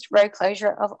proposed road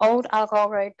closure of Old Argyle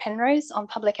Road, Penrose on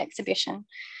public exhibition.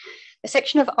 The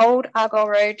section of Old Argyle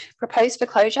Road proposed for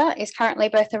closure is currently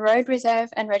both a road reserve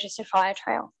and registered fire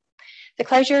trail. The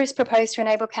closure is proposed to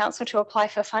enable Council to apply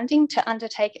for funding to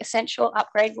undertake essential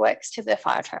upgrade works to the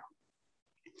fire trail.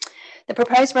 The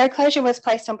proposed road closure was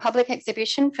placed on public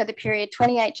exhibition for the period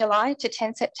 28 July to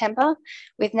 10 September,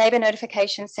 with neighbour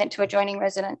notifications sent to adjoining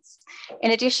residents.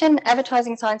 In addition,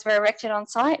 advertising signs were erected on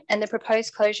site, and the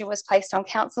proposed closure was placed on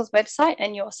Council's website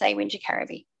and Your Say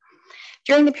Wingecarribee.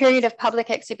 During the period of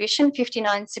public exhibition,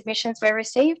 59 submissions were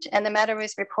received, and the matter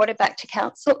was reported back to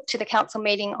the council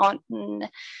meeting on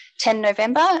 10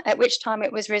 November, at which time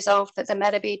it was resolved that the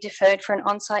matter be deferred for an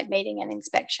on-site meeting and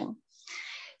inspection.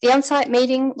 The on-site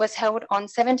meeting was held on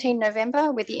 17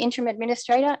 November with the interim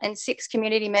administrator and 6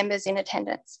 community members in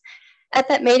attendance. At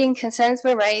that meeting, concerns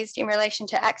were raised in relation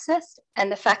to access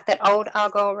and the fact that Old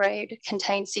Argyle Road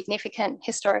contained significant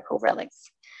historical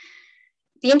relics.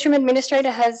 The interim administrator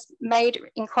has made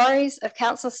inquiries of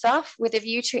council staff with a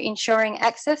view to ensuring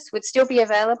access would still be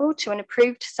available to an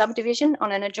approved subdivision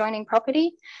on an adjoining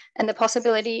property and the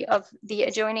possibility of the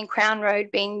adjoining Crown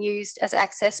Road being used as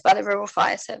access by the Rural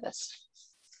Fire Service.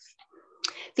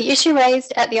 The issue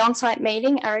raised at the on-site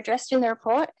meeting are addressed in the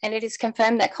report, and it is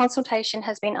confirmed that consultation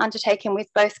has been undertaken with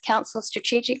both Council's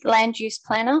Strategic Land Use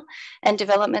Planner and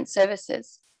Development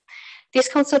Services. This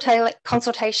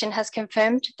consultation has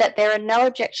confirmed that there are no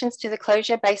objections to the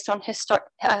closure based on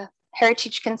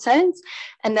heritage concerns,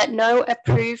 and that no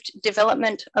approved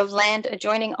development of land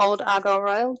adjoining Old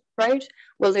Argyle Road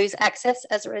will lose access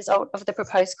as a result of the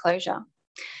proposed closure.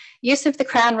 Use of the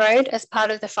Crown Road as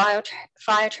part of the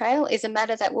fire trail is a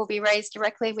matter that will be raised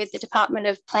directly with the Department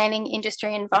of Planning,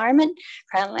 Industry and Environment,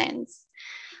 Crown Lands.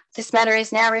 This matter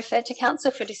is now referred to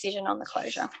Council for decision on the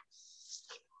closure.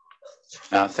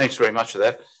 Thanks very much for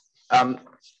that. I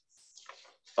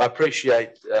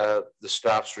appreciate the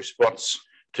staff's response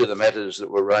to the matters that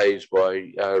were raised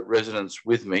by residents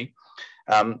with me.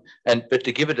 But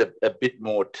to give it a bit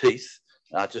more teeth,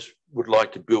 I just would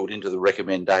like to build into the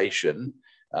recommendation,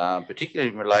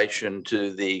 particularly in relation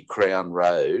to the Crown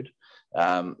Road.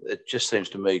 It just seems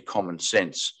to me common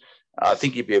sense. I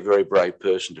think you'd be a very brave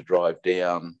person to drive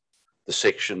down the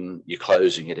section you're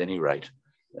closing at any rate.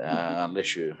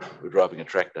 Unless you were driving a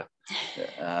tractor.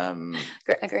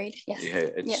 Agreed.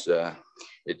 Yes. Yeah,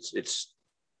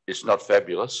 it's not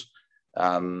fabulous,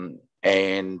 and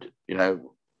you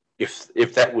know,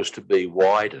 if that was to be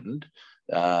widened,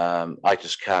 I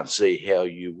just can't see how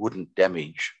you wouldn't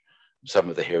damage some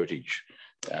of the heritage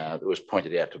that was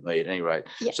pointed out to me at any rate.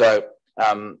 Yep. So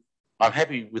I'm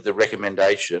happy with the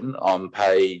recommendation on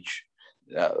page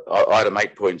item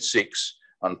 8.6.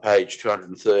 on page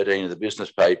 213 of the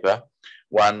business paper,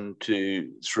 1,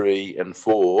 2, 3 and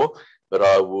 4, but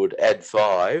I would add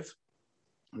 5,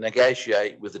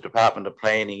 negotiate with the Department of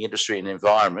Planning, Industry and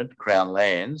Environment, Crown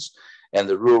Lands, and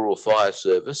the Rural Fire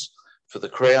Service for the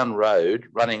Crown Road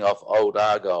running off Old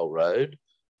Argyle Road,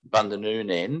 Bundanoon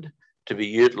End, to be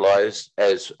utilised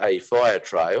as a fire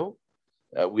trail,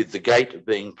 with the gate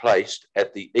being placed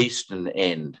at the eastern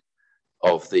end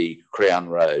of the Crown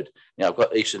Road. Now, I've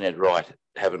got eastern end right,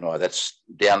 haven't I? That's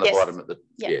down the bottom of the,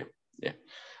 yeah.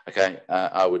 Okay,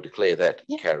 I would declare that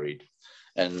carried.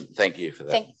 And thank you for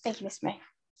that. Thank you, Mr. Mayor.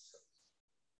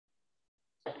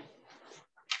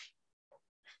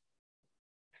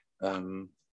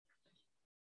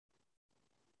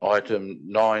 Item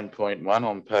 9.1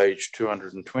 on page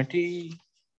 220.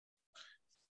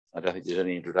 I don't think there's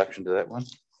any introduction to that one.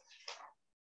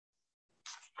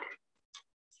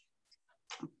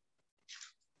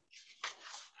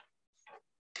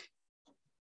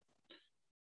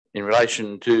 In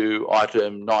relation to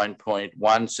item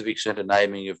 9.1, Civic Centre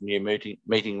naming of new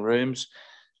meeting rooms,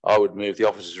 I would move the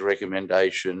officer's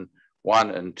recommendation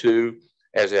 1 and 2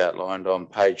 as outlined on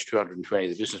page 220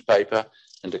 of the business paper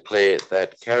and declare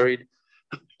that carried.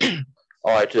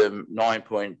 Item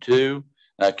 9.2,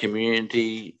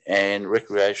 community and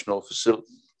recreational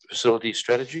facility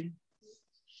strategy.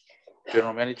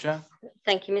 General Manager.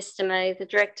 Thank you, Mr. May. The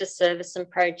Director Service and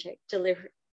Project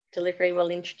Delivery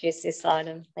will introduce this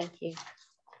item. Thank you.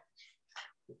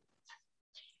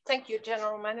 Thank you,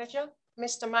 General Manager.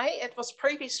 Mr. May, it was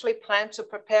previously planned to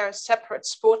prepare a separate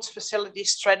sports facility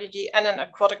strategy and an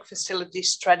aquatic facility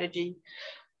strategy.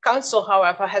 Council,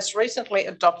 however, has recently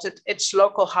adopted its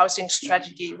local housing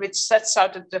strategy, which sets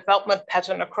out a development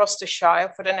pattern across the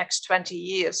Shire for the next 20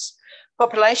 years.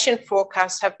 Population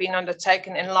forecasts have been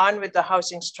undertaken in line with the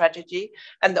housing strategy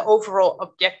and the overall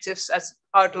objectives as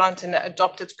outlined in the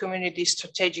adopted community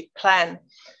strategic plan.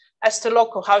 As the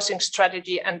local housing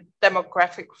strategy and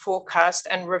demographic forecast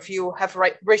and review have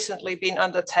recently been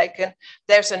undertaken,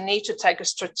 there's a need to take a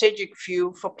strategic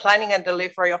view for planning and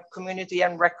delivery of community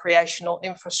and recreational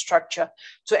infrastructure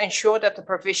to ensure that the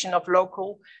provision of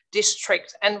local,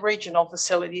 district and regional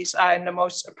facilities are in the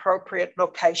most appropriate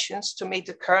locations to meet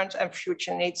the current and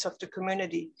future needs of the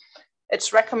community.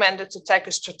 It's recommended to take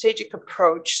a strategic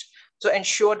approach to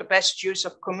ensure the best use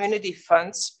of community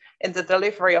funds in the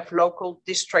delivery of local,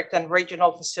 district and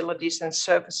regional facilities and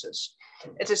services.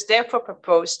 It is therefore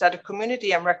proposed that a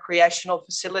community and recreational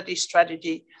facility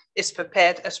strategy is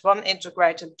prepared as one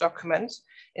integrated document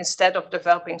instead of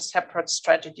developing separate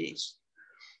strategies.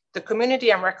 The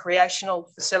community and recreational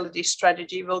facility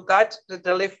strategy will guide the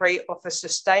delivery of a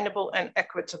sustainable and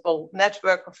equitable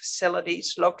network of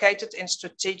facilities located in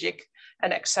strategic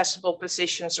and accessible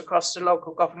positions across the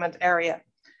local government area.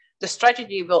 The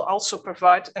strategy will also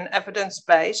provide an evidence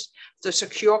base to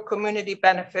secure community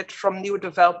benefit from new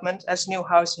development as new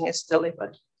housing is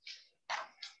delivered.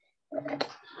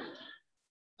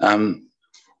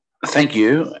 Thank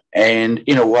you. And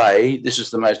in a way, this is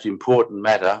the most important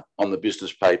matter on the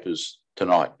business papers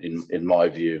tonight, in my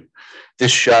view.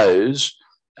 This shows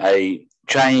a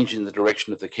change in the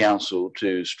direction of the council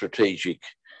to strategic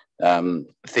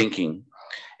thinking,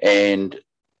 and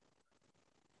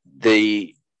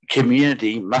the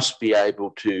community must be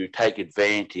able to take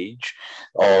advantage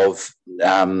of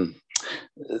the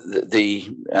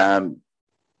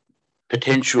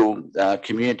potential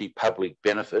community public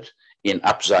benefit in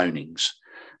upzonings.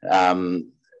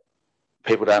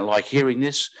 People don't like hearing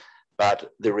this,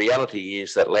 but the reality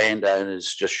is that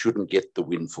landowners just shouldn't get the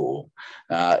windfall.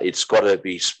 It's got to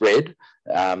be spread,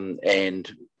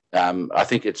 and I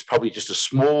think it's probably just a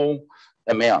small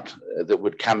amount that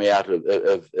would come out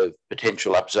of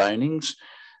potential upzonings,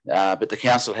 but the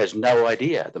council has no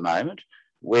idea at the moment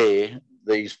where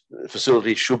these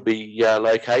facilities should be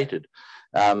located.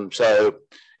 So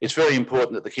it's very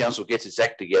important that the council gets its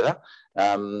act together.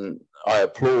 I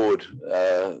applaud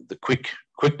the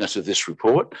quickness of this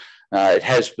report. It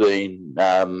has been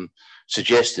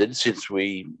suggested since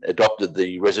we adopted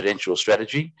the residential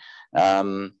strategy.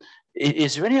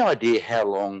 Is there any idea how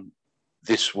long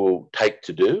this will take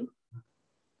to do?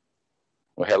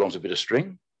 Or how long's a bit of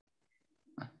string?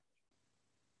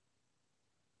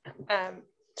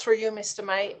 Through you, Mr.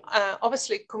 May,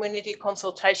 obviously community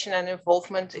consultation and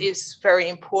involvement is very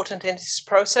important in this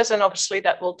process, and obviously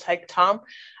that will take time,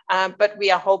 but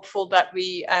we are hopeful that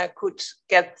we could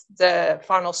get the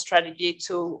final strategy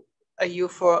to you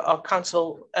for our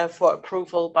council for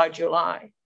approval by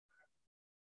July.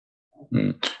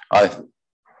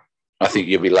 I think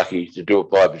you'll be lucky to do it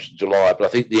by July, but I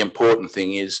think the important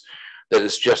thing is that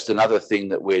it's just another thing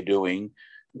that we're doing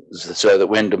so that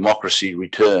when democracy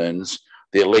returns,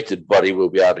 the elected body will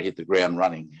be able to hit the ground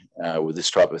running with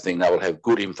this type of thing. They will have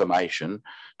good information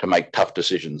to make tough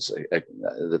decisions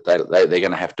that they're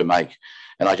going to have to make.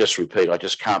 And I just repeat, I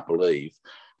just can't believe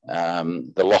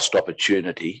the lost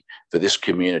opportunity for this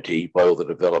community by all the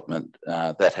development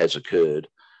that has occurred.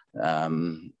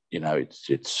 You know,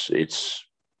 it's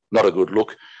not a good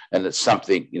look, and it's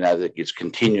something, you know, that gets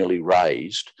continually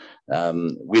raised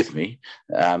with me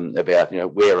about, you know,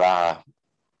 where are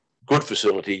good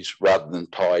facilities rather than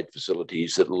tied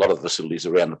facilities that a lot of the facilities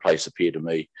around the place appear to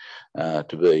me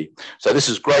to be. So this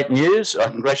is great news. I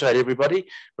congratulate everybody,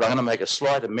 but I'm going to make a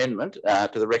slight amendment to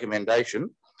the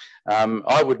recommendation.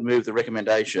 I would move the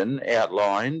recommendation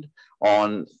outlined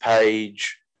on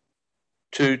page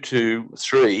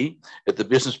 223 at the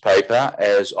business paper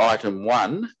as item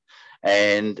 1,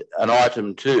 and an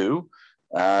item 2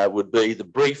 would be the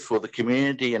brief for the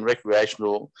community and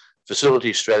recreational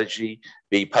facility strategy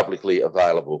be publicly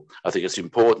available. I think it's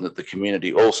important that the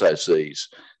community also sees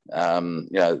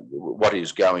what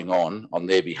is going on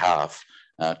their behalf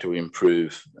to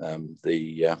improve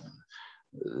the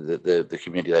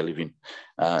community they live in.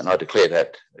 And I declare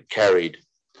that carried.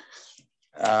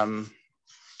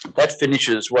 That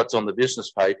finishes what's on the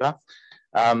business paper.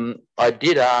 I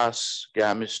did ask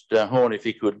Mr. Horn if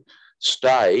he could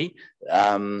stay.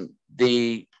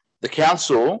 The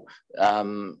council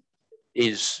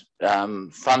is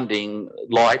funding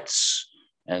lights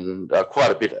and quite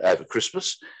a bit over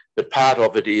Christmas, but part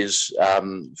of it is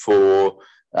for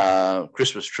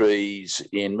Christmas trees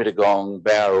in Mittagong,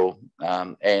 Bowral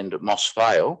and Moss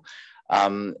Vale.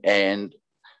 And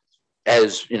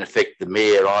as in effect the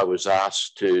mayor, I was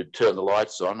asked to turn the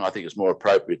lights on. I think it's more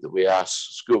appropriate that we ask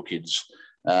school kids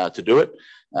to do it.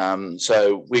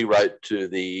 So we wrote to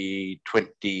the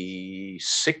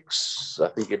 26, I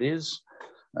think it is,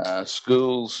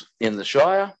 schools in the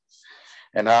Shire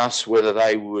and asked whether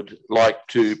they would like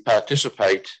to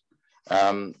participate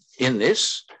in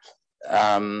this.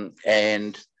 And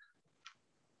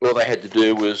all they had to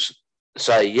do was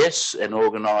say yes and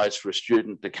organise for a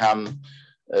student to come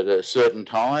at a certain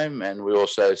time. And we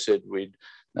also said we'd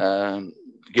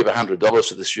give $100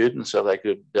 to the students so they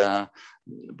could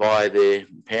buy their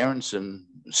parents and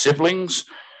siblings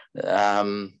a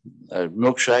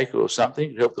milkshake or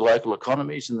something to help the local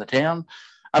economies in the town.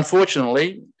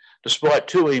 Unfortunately, despite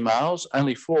 2 emails,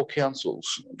 only 4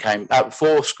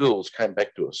 schools came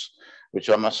back to us, which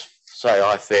I must say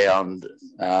I found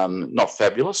not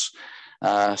fabulous.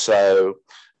 So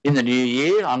in the new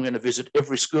year, I'm going to visit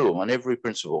every school and every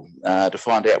principal to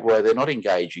find out why they're not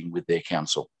engaging with their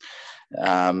council.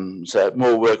 So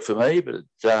more work for me, but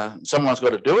someone's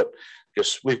got to do it,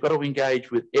 because we've got to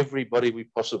engage with everybody we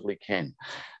possibly can.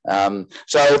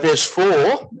 So there's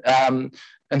 4, and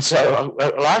so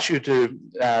I'll ask you to,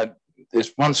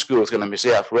 there's one school that's going to miss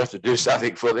out. We'll have to do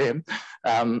something for them.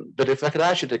 But if I could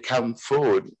ask you to come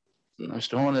forward,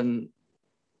 Mr. Horn, and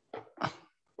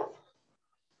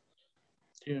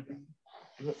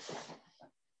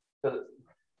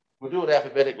we'll do it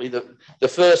alphabetically. The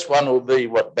first one will be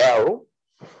what, Bowral?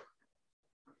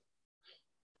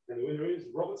 And the winner is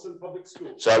Robertson Public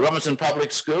School. So Robertson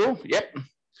Public School, yep.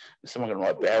 Someone can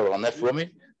write Bowral on that for me.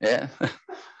 Yeah.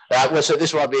 Well, so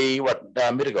this might be what,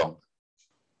 Mittagong?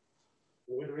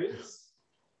 The winner is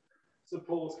St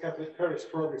Paul's Catholic Parish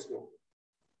Primary School.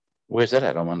 Where's that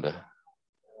at, I wonder?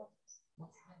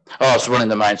 Oh, it's running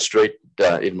the main street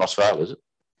in Moss Vale, is it?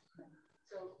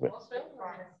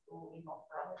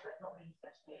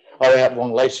 Oh, out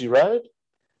along Lacey Road?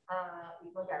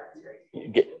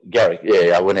 Garrick,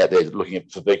 yeah, I went out there looking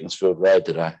for Beaconsfield Road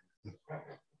today.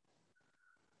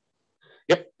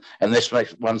 Yep, and this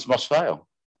one's Moss Vale.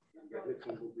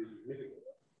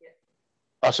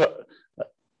 Oh, so,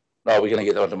 no, we're going to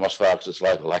get onto Moss Vale because it's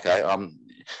local. Okay,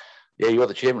 yeah, you're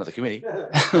the chairman of the committee.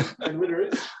 And winner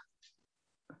is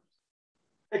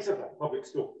Exeter Public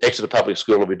School. Exeter Public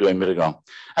School will be doing Mittagong.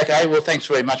 Okay, well, thanks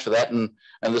very much for that. And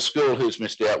the school who's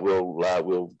missed out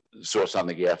will sort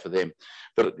something out for them.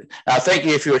 But thank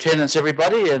you for your attendance,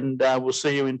 everybody. And we'll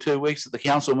see you in 2 weeks at the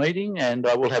council meeting. And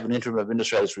I will have an interim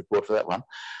administrator's report for that one.